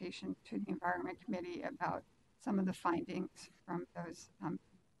presentation to the Environment Committee about some of the findings from those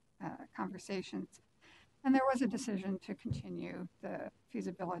conversations. And there was a decision to continue the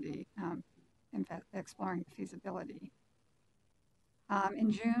feasibility, exploring the feasibility.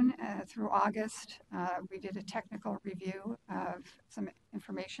 In June through August, we did a technical review of some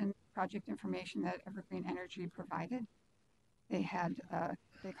information, project information that Evergreen Energy provided. They had,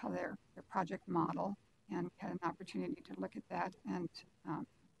 they call their project model, and we had an opportunity to look at that and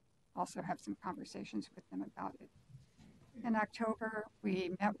also have some conversations with them about it. In October,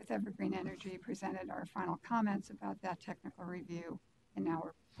 we met with Evergreen Energy, presented our final comments about that technical review, and now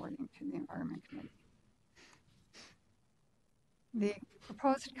we're reporting to the Environment Committee. The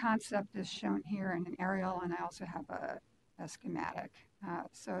proposed concept is shown here in an aerial, and I also have a schematic.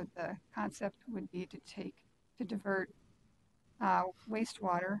 So the concept would be to divert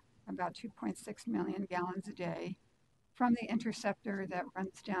wastewater, about 2.6 million gallons a day, from the interceptor that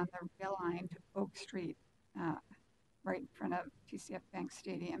runs down the rail line to Oak Street, right in front of TCF Bank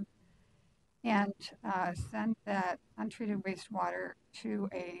Stadium, and send that untreated wastewater to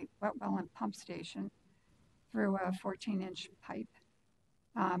a wet well and pump station through a 14-inch pipe.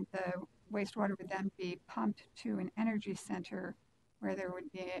 The wastewater would then be pumped to an energy center where there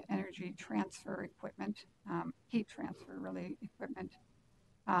would be energy transfer equipment, heat transfer really equipment,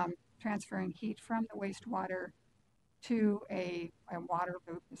 transferring heat from the wastewater to a water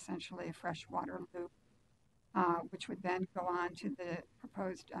loop, essentially a fresh water loop, which would then go on to the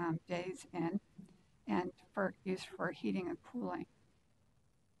proposed days in and for use for heating and cooling.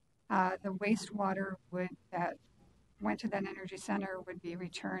 The wastewater that went to that energy center would be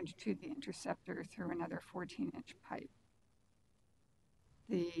returned to the interceptor through another 14-inch pipe.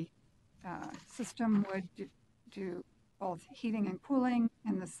 The system would do both heating and cooling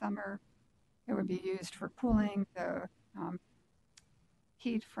in the summer. It would be used for cooling. The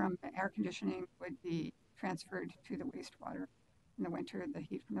heat from the air conditioning would be transferred to the wastewater. In the winter, the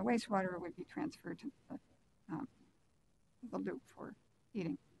heat from the wastewater would be transferred to the loop for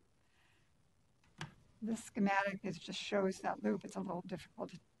heating. This schematic just shows that loop. It's a little difficult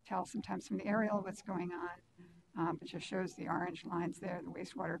to tell sometimes from the aerial what's going on, but just shows the orange lines there, the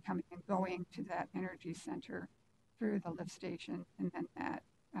wastewater coming and going to that energy center through the lift station, and then that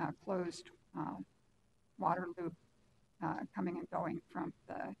closed water loop coming and going from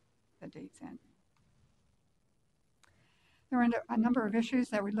the dates in. There were a number of issues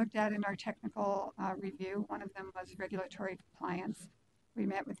that we looked at in our technical review. One of them was regulatory compliance. We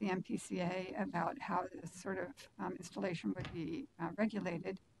met with the MPCA about how this sort of installation would be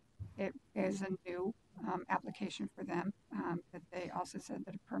regulated. It is a new application for them, but they also said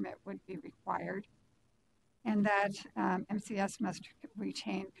that a permit would be required and that MCS must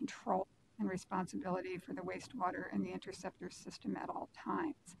retain control and responsibility for the wastewater in the interceptor system at all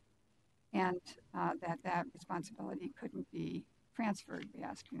times, and that responsibility couldn't be transferred. We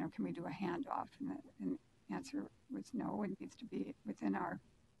asked, can we do a handoff? And the answer was no, it needs to be within our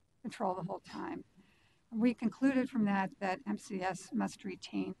control the whole time. We concluded from that MCS must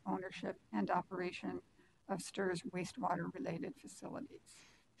retain ownership and operation of STIR's wastewater-related facilities.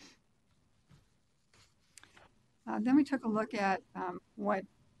 Then we took a look at what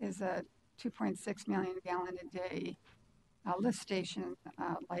is a 2.6 million gallon a day lift station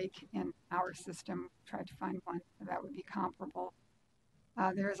like in our system. Tried to find one that would be comparable.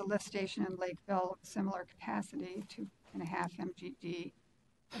 There is a lift station in Lakeville of similar capacity, 2.5 MGD.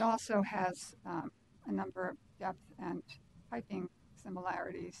 It also has a number of depth and piping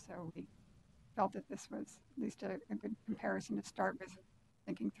similarities, so we felt that this was at least a good comparison to start with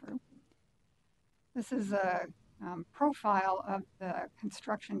thinking through. This is a profile of the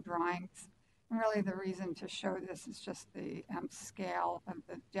construction drawings. And really the reason to show this is just the scale of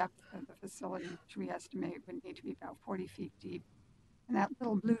the depth of the facility, which we estimate would need to be about 40 feet deep. And that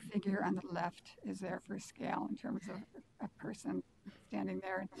little blue figure on the left is there for scale in terms of a person standing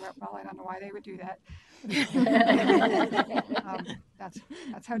there in the wet well. I don't know why they would do that.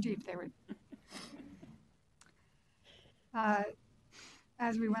 That's how deep they would.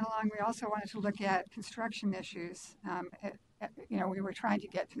 As we went along, we also wanted to look at construction issues. We were trying to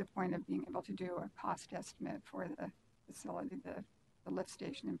get to the point of being able to do a cost estimate for the facility, the lift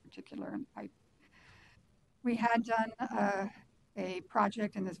station in particular, and pipe. We had done a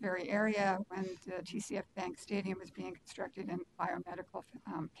project in this very area when the TCF Bank Stadium was being constructed and biomedical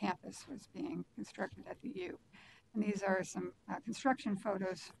campus was being constructed at the U. And these are some construction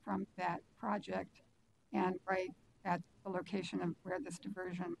photos from that project, and right at the location of where this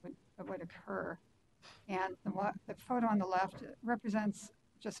diversion would occur. And the photo on the left represents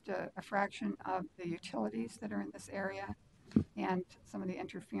just a fraction of the utilities that are in this area and some of the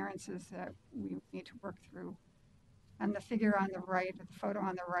interferences that we need to work through. And the figure on the right, the photo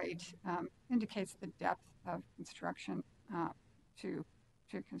on the right, indicates the depth of construction to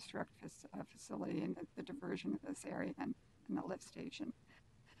construct this facility and the diversion of this area and the lift station.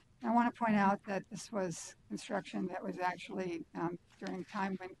 I want to point out that this was construction that was actually during a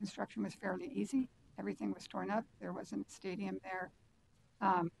time when construction was fairly easy. Everything was torn up. There wasn't a stadium there.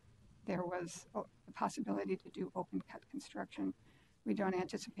 There was the possibility to do open cut construction. We don't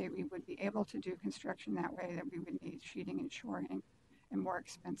anticipate we would be able to do construction that way, that we would need sheeting and shoring and more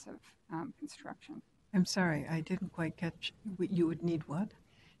expensive construction. I'm sorry, I didn't quite catch. You would need what?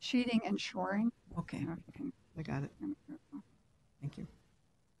 Sheeting and shoring. Okay, I got it. Thank you.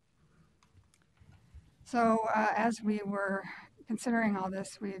 So as we were considering all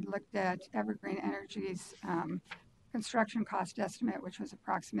this, we looked at Evergreen Energy's construction cost estimate, which was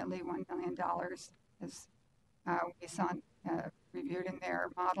approximately $1 million, as we saw reviewed in their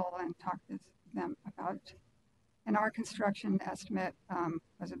model and talked to them about. And our construction estimate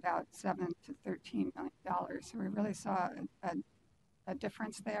was about $7 to $13 million. So we really saw a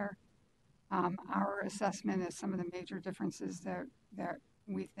difference there. Our assessment is some of the major differences that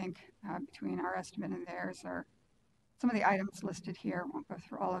we think between our estimate and theirs are some of the items listed here. Won't go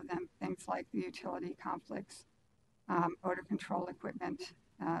through all of them. Things like the utility conflicts, odor control equipment,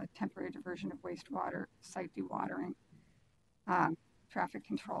 temporary diversion of wastewater, site dewatering, traffic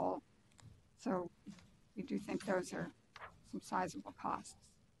control. So we do think those are some sizable costs.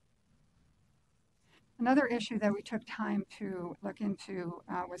 Another issue that we took time to look into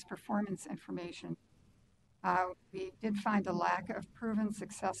was performance information. We did find a lack of proven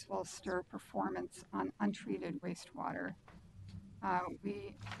successful STIR performance on untreated wastewater.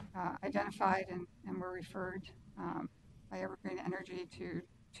 We identified and were referred by Evergreen Energy to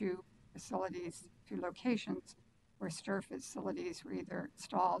two facilities, two locations where STIR facilities were either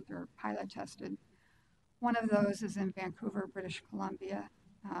installed or pilot tested. One of those is in Vancouver, British Columbia,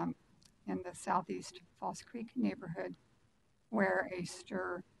 in the southeast False Creek neighborhood, where a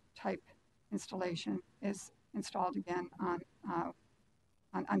STIR type installation is installed again on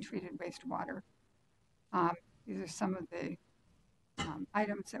untreated wastewater. These are some of the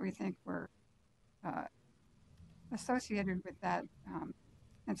items that we think were associated with that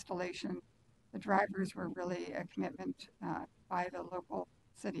installation. The drivers were really a commitment by the local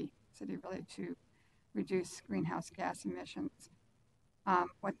city really to reduce greenhouse gas emissions.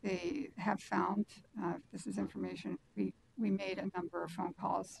 What they have found, this is information, we made a number of phone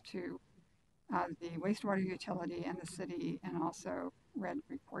calls to the wastewater utility and the city, and also read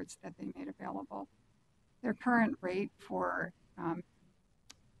reports that they made available. Their current rate for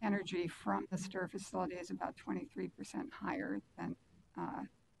energy from the STIR facility is about 23% higher than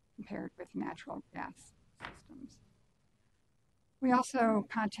compared with natural gas systems. We also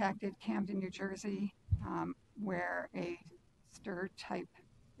contacted Camden, New Jersey, where a STIR type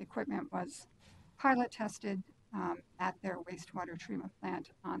equipment was pilot tested at their wastewater treatment plant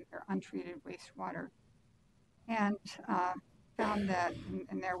on their untreated wastewater, and found that,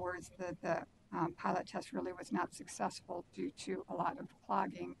 in their words, that the pilot test really was not successful due to a lot of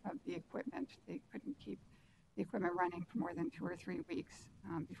clogging of the equipment. They couldn't keep the equipment running for more than 2 or 3 weeks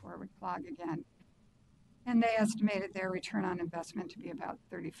before it would clog again. And they estimated their return on investment to be about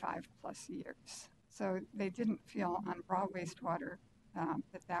 35 plus years. So they didn't feel on raw wastewater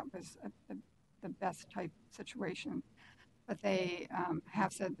that was the best type situation. But they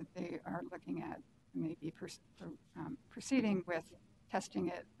have said that they are looking at maybe proceeding with testing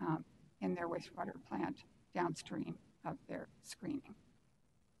it in their wastewater plant downstream of their screening.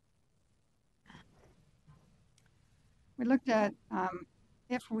 We looked at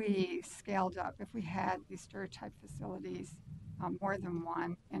if we scaled up, if we had these STIR type facilities, more than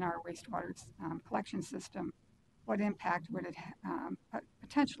one in our wastewater collection system, what impact would it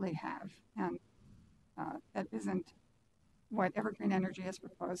potentially have? And that isn't what Evergreen Energy has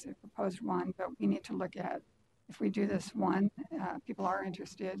proposed. They proposed one, but we need to look at, if we do this one, people are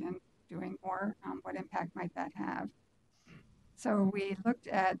interested in doing more, what impact might that have? So we looked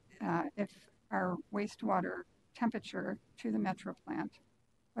at if our wastewater temperature to the Metro plant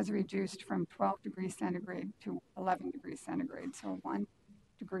was reduced from 12 degrees centigrade to 11 degrees centigrade, so a 1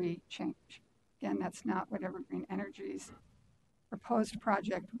 degree change. Again, that's not what Evergreen Energy's proposed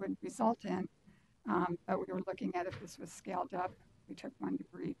project would result in, but we were looking at if this was scaled up, we took 1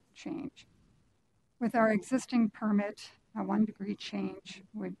 degree change. With our existing permit, a 1 degree change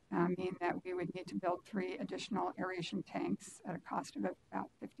would mean that we would need to build 3 additional aeration tanks at a cost of about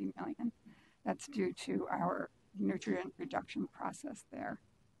 $50 million. That's due to our nutrient reduction process there.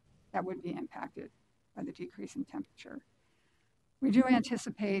 That would be impacted by the decrease in temperature. We do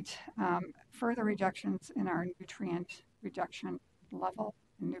anticipate further reductions in our nutrient reduction level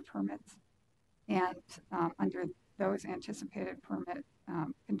in new permits. And under those anticipated permit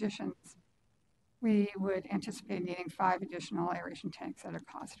conditions, we would anticipate needing 5 additional aeration tanks at a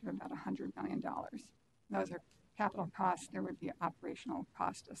cost of about $100 million. Those are capital costs. There would be operational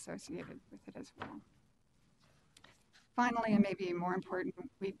cost associated with it as well. Finally, and maybe more important,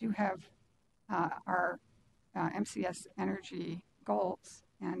 we do have our MCS energy goals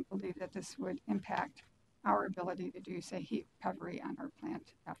and believe that this would impact our ability to do, say, heat recovery on our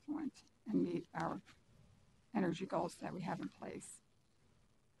plant effluent and meet our energy goals that we have in place.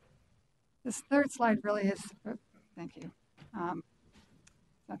 This third slide really is, thank you.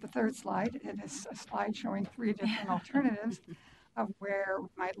 Not the third slide, it is a slide showing 3 different alternatives of where we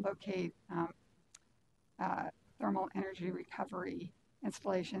might locate thermal energy recovery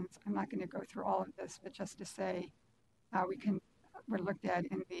installations. I'm not going to go through all of this, but just to say we're looked at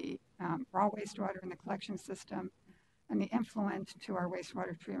in the raw wastewater in the collection system, and the influent to our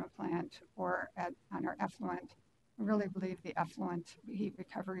wastewater treatment plant or on our effluent. We really believe the effluent heat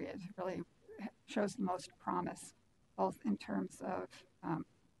recovery is really shows the most promise, both in terms of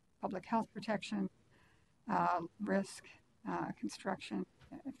public health protection, risk, construction,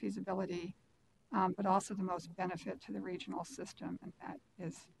 feasibility, but also the most benefit to the regional system, and that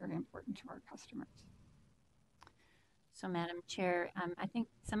is very important to our customers. So, Madam Chair, I think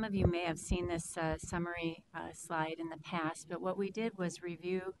some of you may have seen this summary slide in the past, but what we did was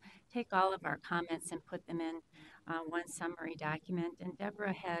take all of our comments and put them in one summary document. And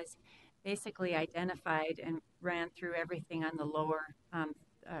Deborah has basically identified and ran through everything on the lower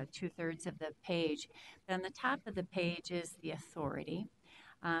 2/3 of the page. But on the top of the page is the authority.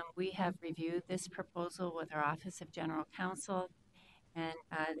 We have reviewed this proposal with our Office of General Counsel, and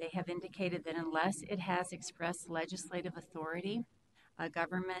they have indicated that unless it has express legislative authority, a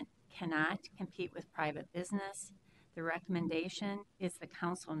government cannot compete with private business. The recommendation is the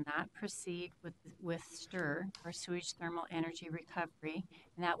council not proceed with STIR, or sewage thermal energy recovery,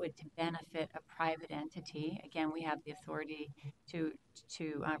 and that would benefit a private entity. Again, we have the authority to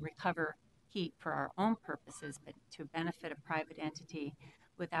recover heat for our own purposes, but to benefit a private entity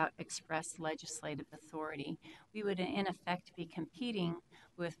without express legislative authority, we would in effect be competing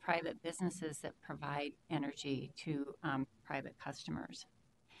with private businesses that provide energy to private customers.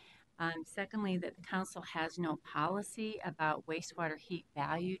 Secondly, that the council has no policy about wastewater heat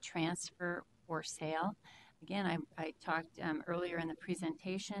value transfer or sale. Again, I talked earlier in the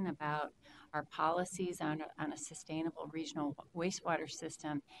presentation about our policies on a sustainable regional wastewater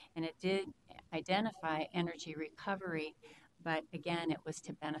system, and it did identify energy recovery, but again, it was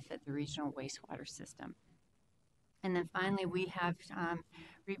to benefit the regional wastewater system. And then finally, we have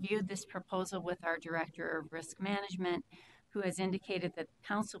reviewed this proposal with our Director of Risk Management, who has indicated that the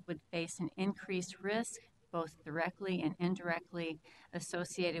council would face an increased risk, both directly and indirectly,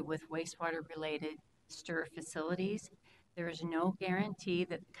 associated with wastewater-related STIR facilities. There is no guarantee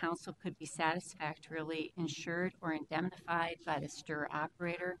that the council could be satisfactorily insured or indemnified by the STIR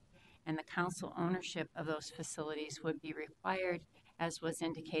operator, and the council ownership of those facilities would be required, as was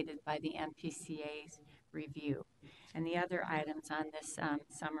indicated by the MPCA's review. And the other items on this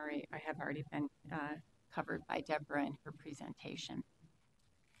summary have already been covered by Deborah in her presentation.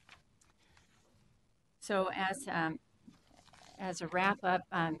 So as a wrap up,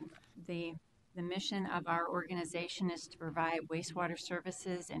 the mission of our organization is to provide wastewater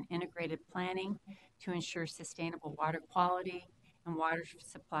services and integrated planning to ensure sustainable water quality and water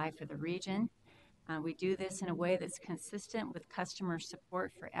supply for the region. We do this in a way that's consistent with customer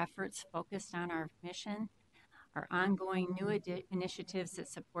support for efforts focused on our mission. Our ongoing new initiatives that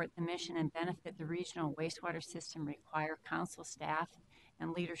support the mission and benefit the regional wastewater system require council staff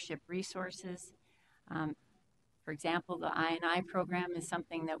and leadership resources. For example, the I&I program is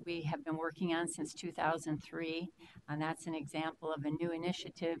something that we have been working on since 2003, and that's an example of a new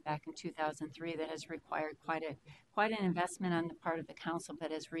initiative back in 2003 that has required quite an investment on the part of the council,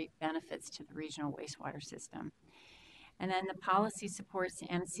 but has reaped benefits to the regional wastewater system. And then the policy supports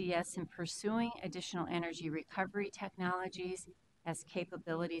MCS in pursuing additional energy recovery technologies as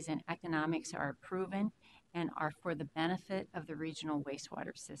capabilities and economics are proven and are for the benefit of the regional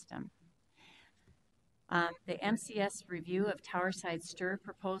wastewater system. The MCS review of Towerside STIR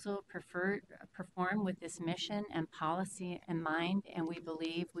proposal performed with this mission and policy in mind, and we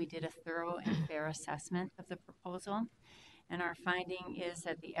believe we did a thorough and fair assessment of the proposal. And our finding is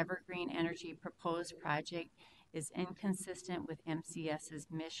that the Evergreen Energy proposed project is inconsistent with MCS's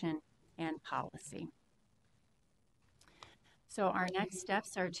mission and policy. So our next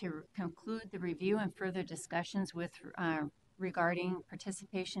steps are to conclude the review and further discussions regarding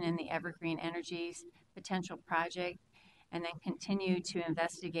participation in the Evergreen Energy's potential project, and then continue to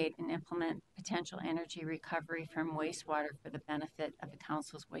investigate and implement potential energy recovery from wastewater for the benefit of the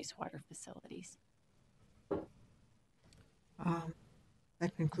council's wastewater facilities.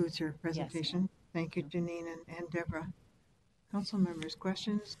 That concludes your presentation. Yes. Thank you, Janine and Deborah. Council members,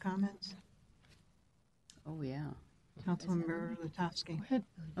 questions, comments? Oh, yeah. Councilmember Lutovsky. Go ahead.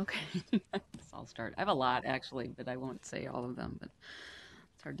 Okay. I'll start. I have a lot, actually, but I won't say all of them, but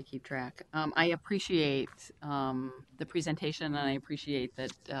it's hard to keep track. I appreciate the presentation, and I appreciate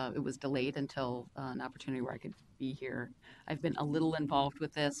that it was delayed until an opportunity where I could be here. I've been a little involved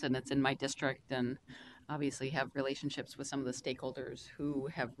with this, and it's in my district, and obviously have relationships with some of the stakeholders who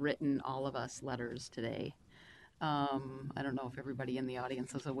have written all of us letters today. I don't know if everybody in the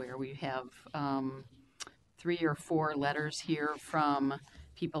audience is aware. We have 3 or 4 letters here from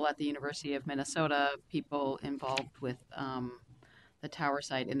people at the University of Minnesota, people involved with the Tower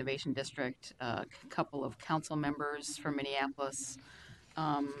Site Innovation District, a couple of council members from Minneapolis.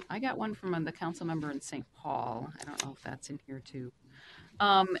 I got one from the council member in St. Paul. I don't know if that's in here too.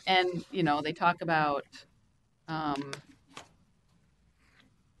 And, you know, they talk about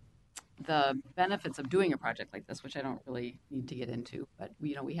the benefits of doing a project like this, which I don't really need to get into, but,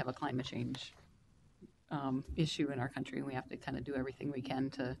 you know, we have a climate change issue in our country, and we have to kind of do everything we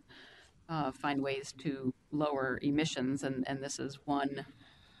can to find ways to lower emissions, and this is one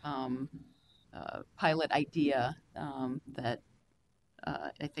pilot idea that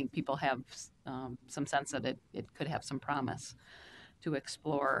I think people have some sense that it could have some promise to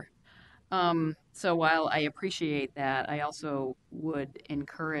explore. So while I appreciate that, I also would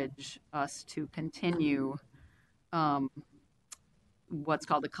encourage us to continue what's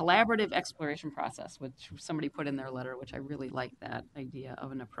called the collaborative exploration process, which somebody put in their letter, which I really like that idea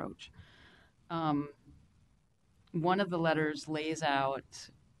of an approach. One of the letters lays out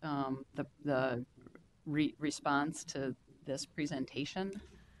the response to this presentation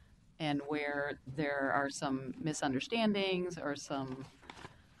and where there are some misunderstandings or some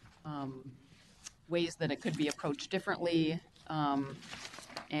ways that it could be approached differently.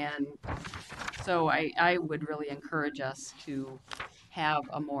 And so I would really encourage us to have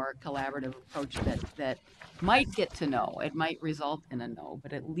a more collaborative approach that might get to no. It might result in a no,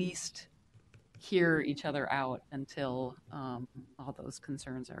 but at least hear each other out until all those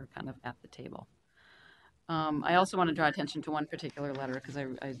concerns are kind of at the table. I also want to draw attention to one particular letter because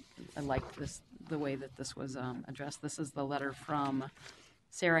I like the way that this was addressed. This is the letter from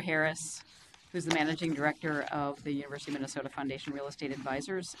Sarah Harris, who's the managing director of the University of Minnesota Foundation Real Estate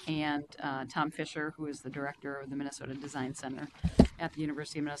Advisors, and Tom Fisher, who is the director of the Minnesota Design Center at the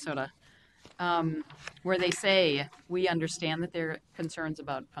University of Minnesota, where they say, we understand that there are concerns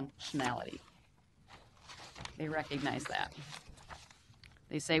about functionality. They recognize that.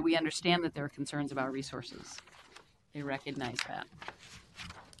 They say, we understand that there are concerns about resources. They recognize that.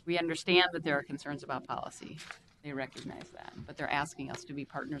 We understand that there are concerns about policy. They recognize that. But they're asking us to be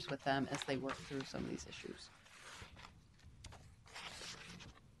partners with them as they work through some of these issues.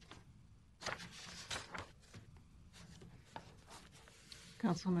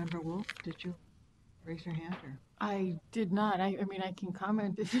 Councilmember Wolf, did you raise your hand? Or? I did not. I mean, I can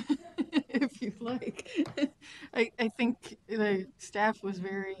comment if you'd like. I think the staff was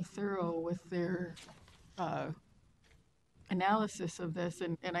very thorough with their analysis of this,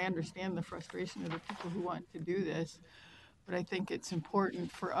 and I understand the frustration of the people who want to do this, but I think it's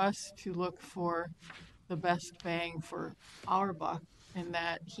important for us to look for the best bang for our buck, and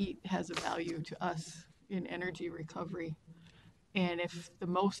that heat has a value to us in energy recovery. And if the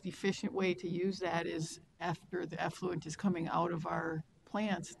most efficient way to use that is after the effluent is coming out of our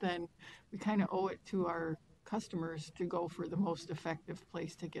plants, then we kind of owe it to our customers to go for the most effective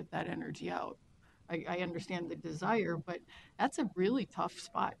place to get that energy out. I understand the desire, but that's a really tough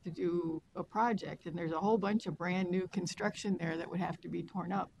spot to do a project. And there's a whole bunch of brand new construction there that would have to be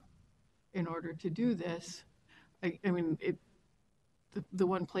torn up in order to do this. I mean, the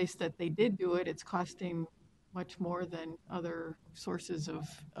one place that they did do it, it's costing much more than other sources of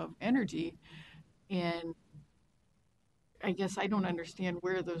energy. And I guess I don't understand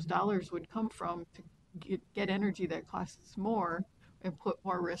where those dollars would come from to get energy that costs more and put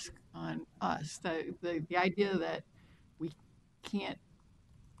more risk on us. The idea that we can't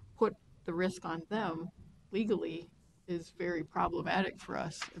put the risk on them legally is very problematic for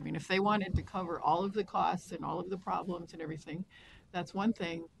us. I mean, if they wanted to cover all of the costs and all of the problems and everything, that's one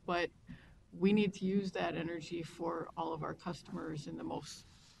thing, but we need to use that energy for all of our customers in the most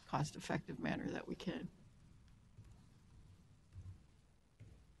cost-effective manner that we can.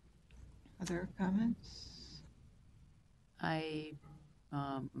 Other comments? I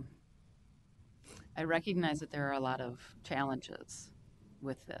recognize that there are a lot of challenges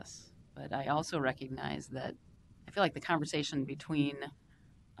with this, but I also recognize that I feel like the conversation between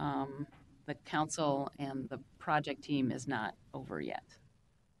the council and the project team is not over yet.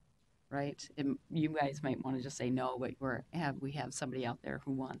 Right? You guys might want to just say no, but we have somebody out there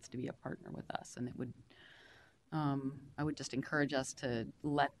who wants to be a partner with us, and it would I would just encourage us to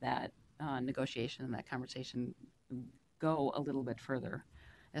let that negotiation and that conversation go a little bit further,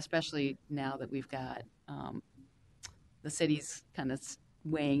 especially now that we've got the cities kind of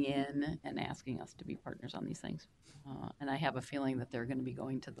weighing in and asking us to be partners on these things. And I have a feeling that they're going to be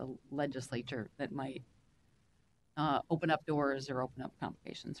going to the legislature that might open up doors or open up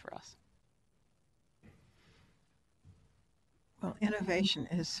complications for us. Well, innovation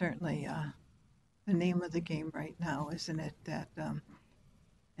is certainly the name of the game right now, isn't it? That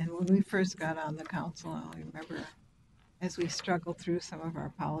and when we first got on the council, I remember as we struggle through some of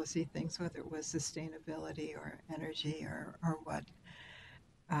our policy things, whether it was sustainability or energy or what.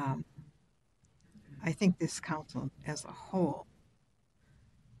 Um, I think this council as a whole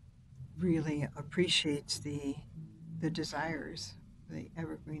really appreciates the desires the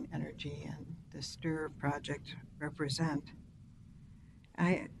Evergreen Energy and the STIR project represent.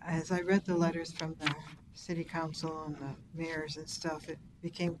 As I read the letters from the city council and the mayors and stuff, it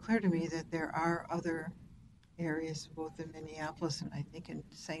became clear to me that there are other areas, both in Minneapolis and I think in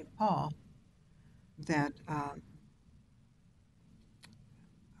St. Paul, that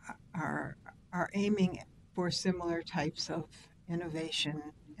are aiming for similar types of innovation,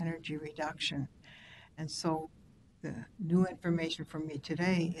 energy reduction. And so the new information for me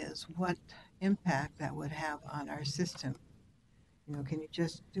today is what impact that would have on our system. You know, can you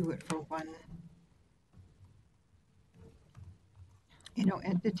just do it for one,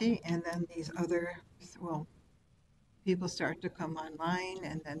 entity, and then these other, well, people start to come online,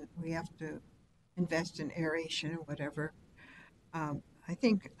 and then we have to invest in aeration or whatever. Um, I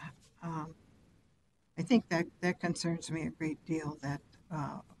think, um, I think that concerns me a great deal. That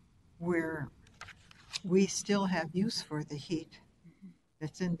where we still have use for the heat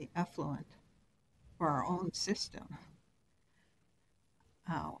that's in the effluent for our own system.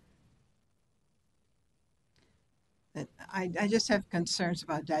 Uh, that I just have concerns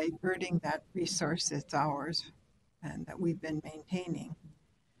about diverting that resource that's ours and that we've been maintaining.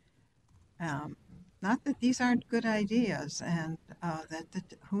 Not that these aren't good ideas, and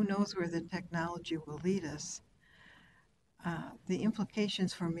who knows where the technology will lead us. The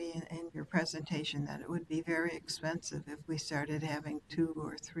implications for me in your presentation that it would be very expensive if we started having 2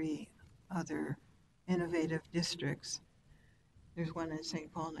 or 3 other innovative districts. There's one in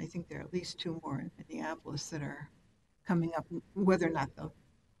St. Paul, and I think there are at least 2 more in Minneapolis that are coming up, whether or not they'll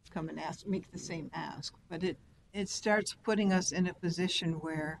come and make the same ask. But it starts putting us in a position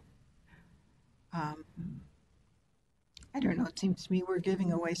where, I don't know, it seems to me we're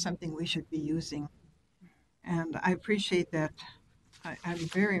giving away something we should be using. And I appreciate that. I'm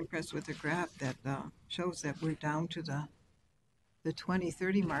very impressed with the graph that shows that we're down to the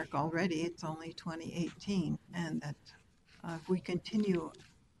 2030 mark already. It's only 2018, and that if we continue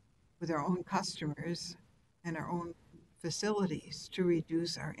with our own customers and our own facilities to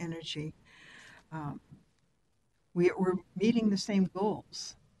reduce our energy, we're meeting the same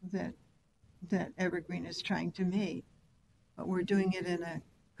goals that Evergreen is trying to meet, but we're doing it in a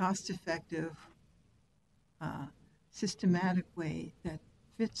cost-effective, systematic way that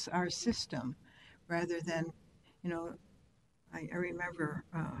fits our system, rather than, I remember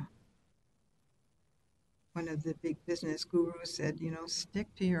one of the big business gurus said, stick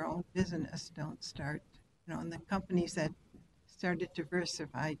to your own business, don't start, and the companies that started to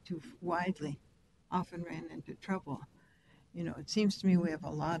diversify too widely often ran into trouble. It seems to me we have a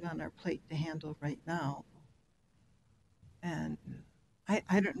lot on our plate to handle right now. And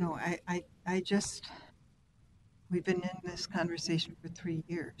I don't know, I just, we've been in this conversation for 3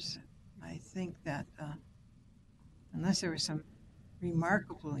 years. I think that unless there was some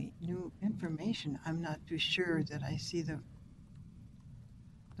remarkably new information, I'm not too sure that I see the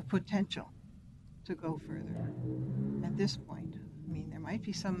potential to go further at this point. I mean, there might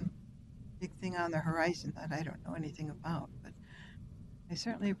be some big thing on the horizon that I don't know anything about, but I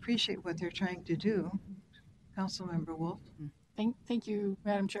certainly appreciate what they're trying to do. Councilmember Wolf? Thank you,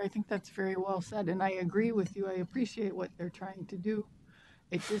 Madam Chair. I think that's very well said, and I agree with you. I appreciate what they're trying to do.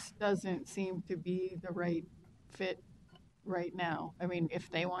 It just doesn't seem to be the right fit right now. I mean, if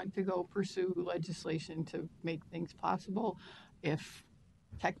they want to go pursue legislation to make things possible, if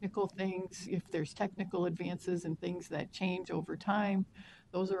there's technical advances and things that change over time,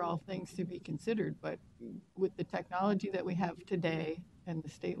 those are all things to be considered. But with the technology that we have today and the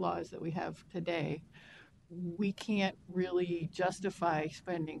state laws that we have today, we can't really justify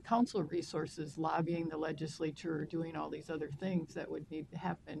spending council resources lobbying the legislature or doing all these other things that would need to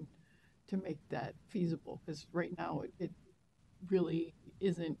happen to make that feasible. Because right now it really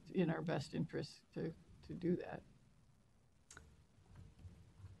isn't in our best interest to do that.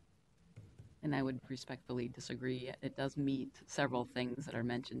 And I would respectfully disagree. It does meet several things that are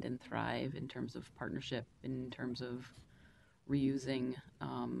mentioned in Thrive in terms of partnership, in terms of reusing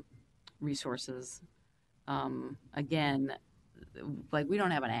resources. Again, like we don't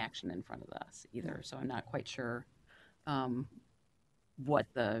have an action in front of us either, so I'm not quite sure what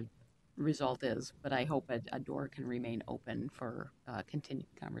the result is, but I hope a door can remain open for continued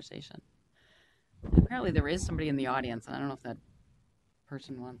conversation. Apparently there is somebody in the audience, and I don't know if that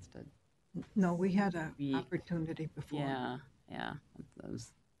person wants to. No, we had an opportunity before. Yeah, I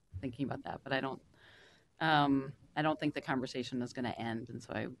was thinking about that, but I don't. I don't think the conversation is going to end, and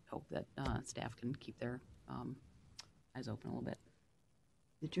so I hope that staff can keep their eyes open a little bit.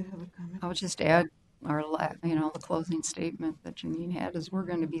 Did you have a comment? I'll just add the closing statement that Janine had is we're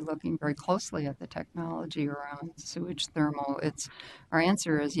going to be looking very closely at the technology around sewage thermal. Our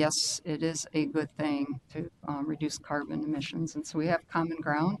answer is yes, it is a good thing to reduce carbon emissions, and so we have common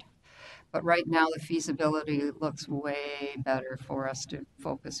ground. But right now, the feasibility looks way better for us to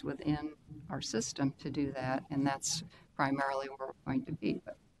focus within our system to do that, and that's primarily where we're going to be.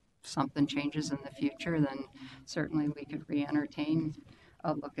 But if something changes in the future, then certainly we could re-entertain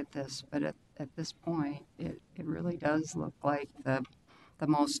a look at this. But at this point, it really does look like the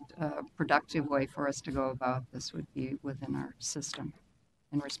most productive way for us to go about this would be within our system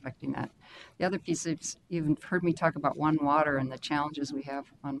and respecting that. The other piece is you've heard me talk about One Water and the challenges we have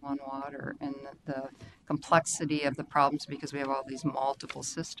on One Water and the complexity of the problems because we have all these multiple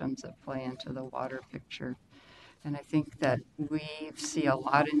systems that play into the water picture. And I think that we see a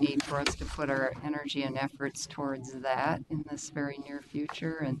lot of need for us to put our energy and efforts towards that in this very near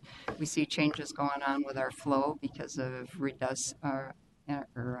future. And we see changes going on with our flow because of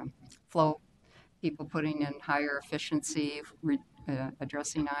flow, people putting in higher efficiency,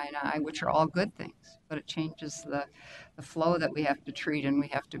 addressing I&I, which are all good things, but it changes the flow that we have to treat, and we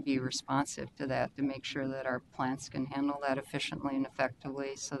have to be responsive to that to make sure that our plants can handle that efficiently and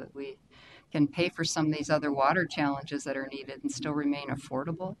effectively so that we can pay for some of these other water challenges that are needed and still remain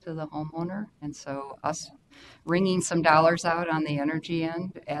affordable to the homeowner. And so us wringing some dollars out on the energy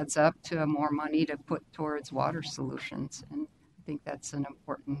end adds up to more money to put towards water solutions. And I think that's an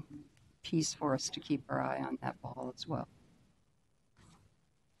important piece for us to keep our eye on that ball as well.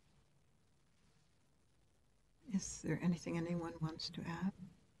 Is there anything anyone wants to add?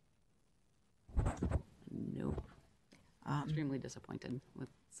 Nope. Extremely disappointed with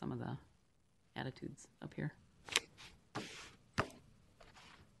some of the attitudes up here.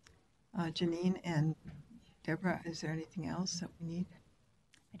 Janine and Deborah, is there anything else that we need?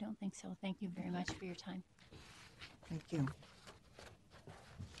 I don't think so. Thank you very much for your time. Thank you.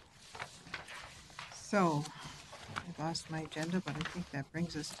 So, I lost my agenda, but I think that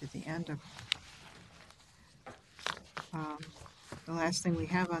brings us to the end of the last thing we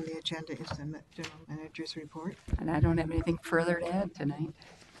have on the agenda is the general manager's report. And I don't have anything further to add tonight.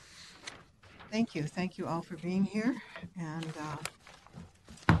 Thank you. Thank you all for being here, and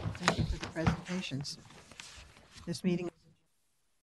thank you for the presentations. This meeting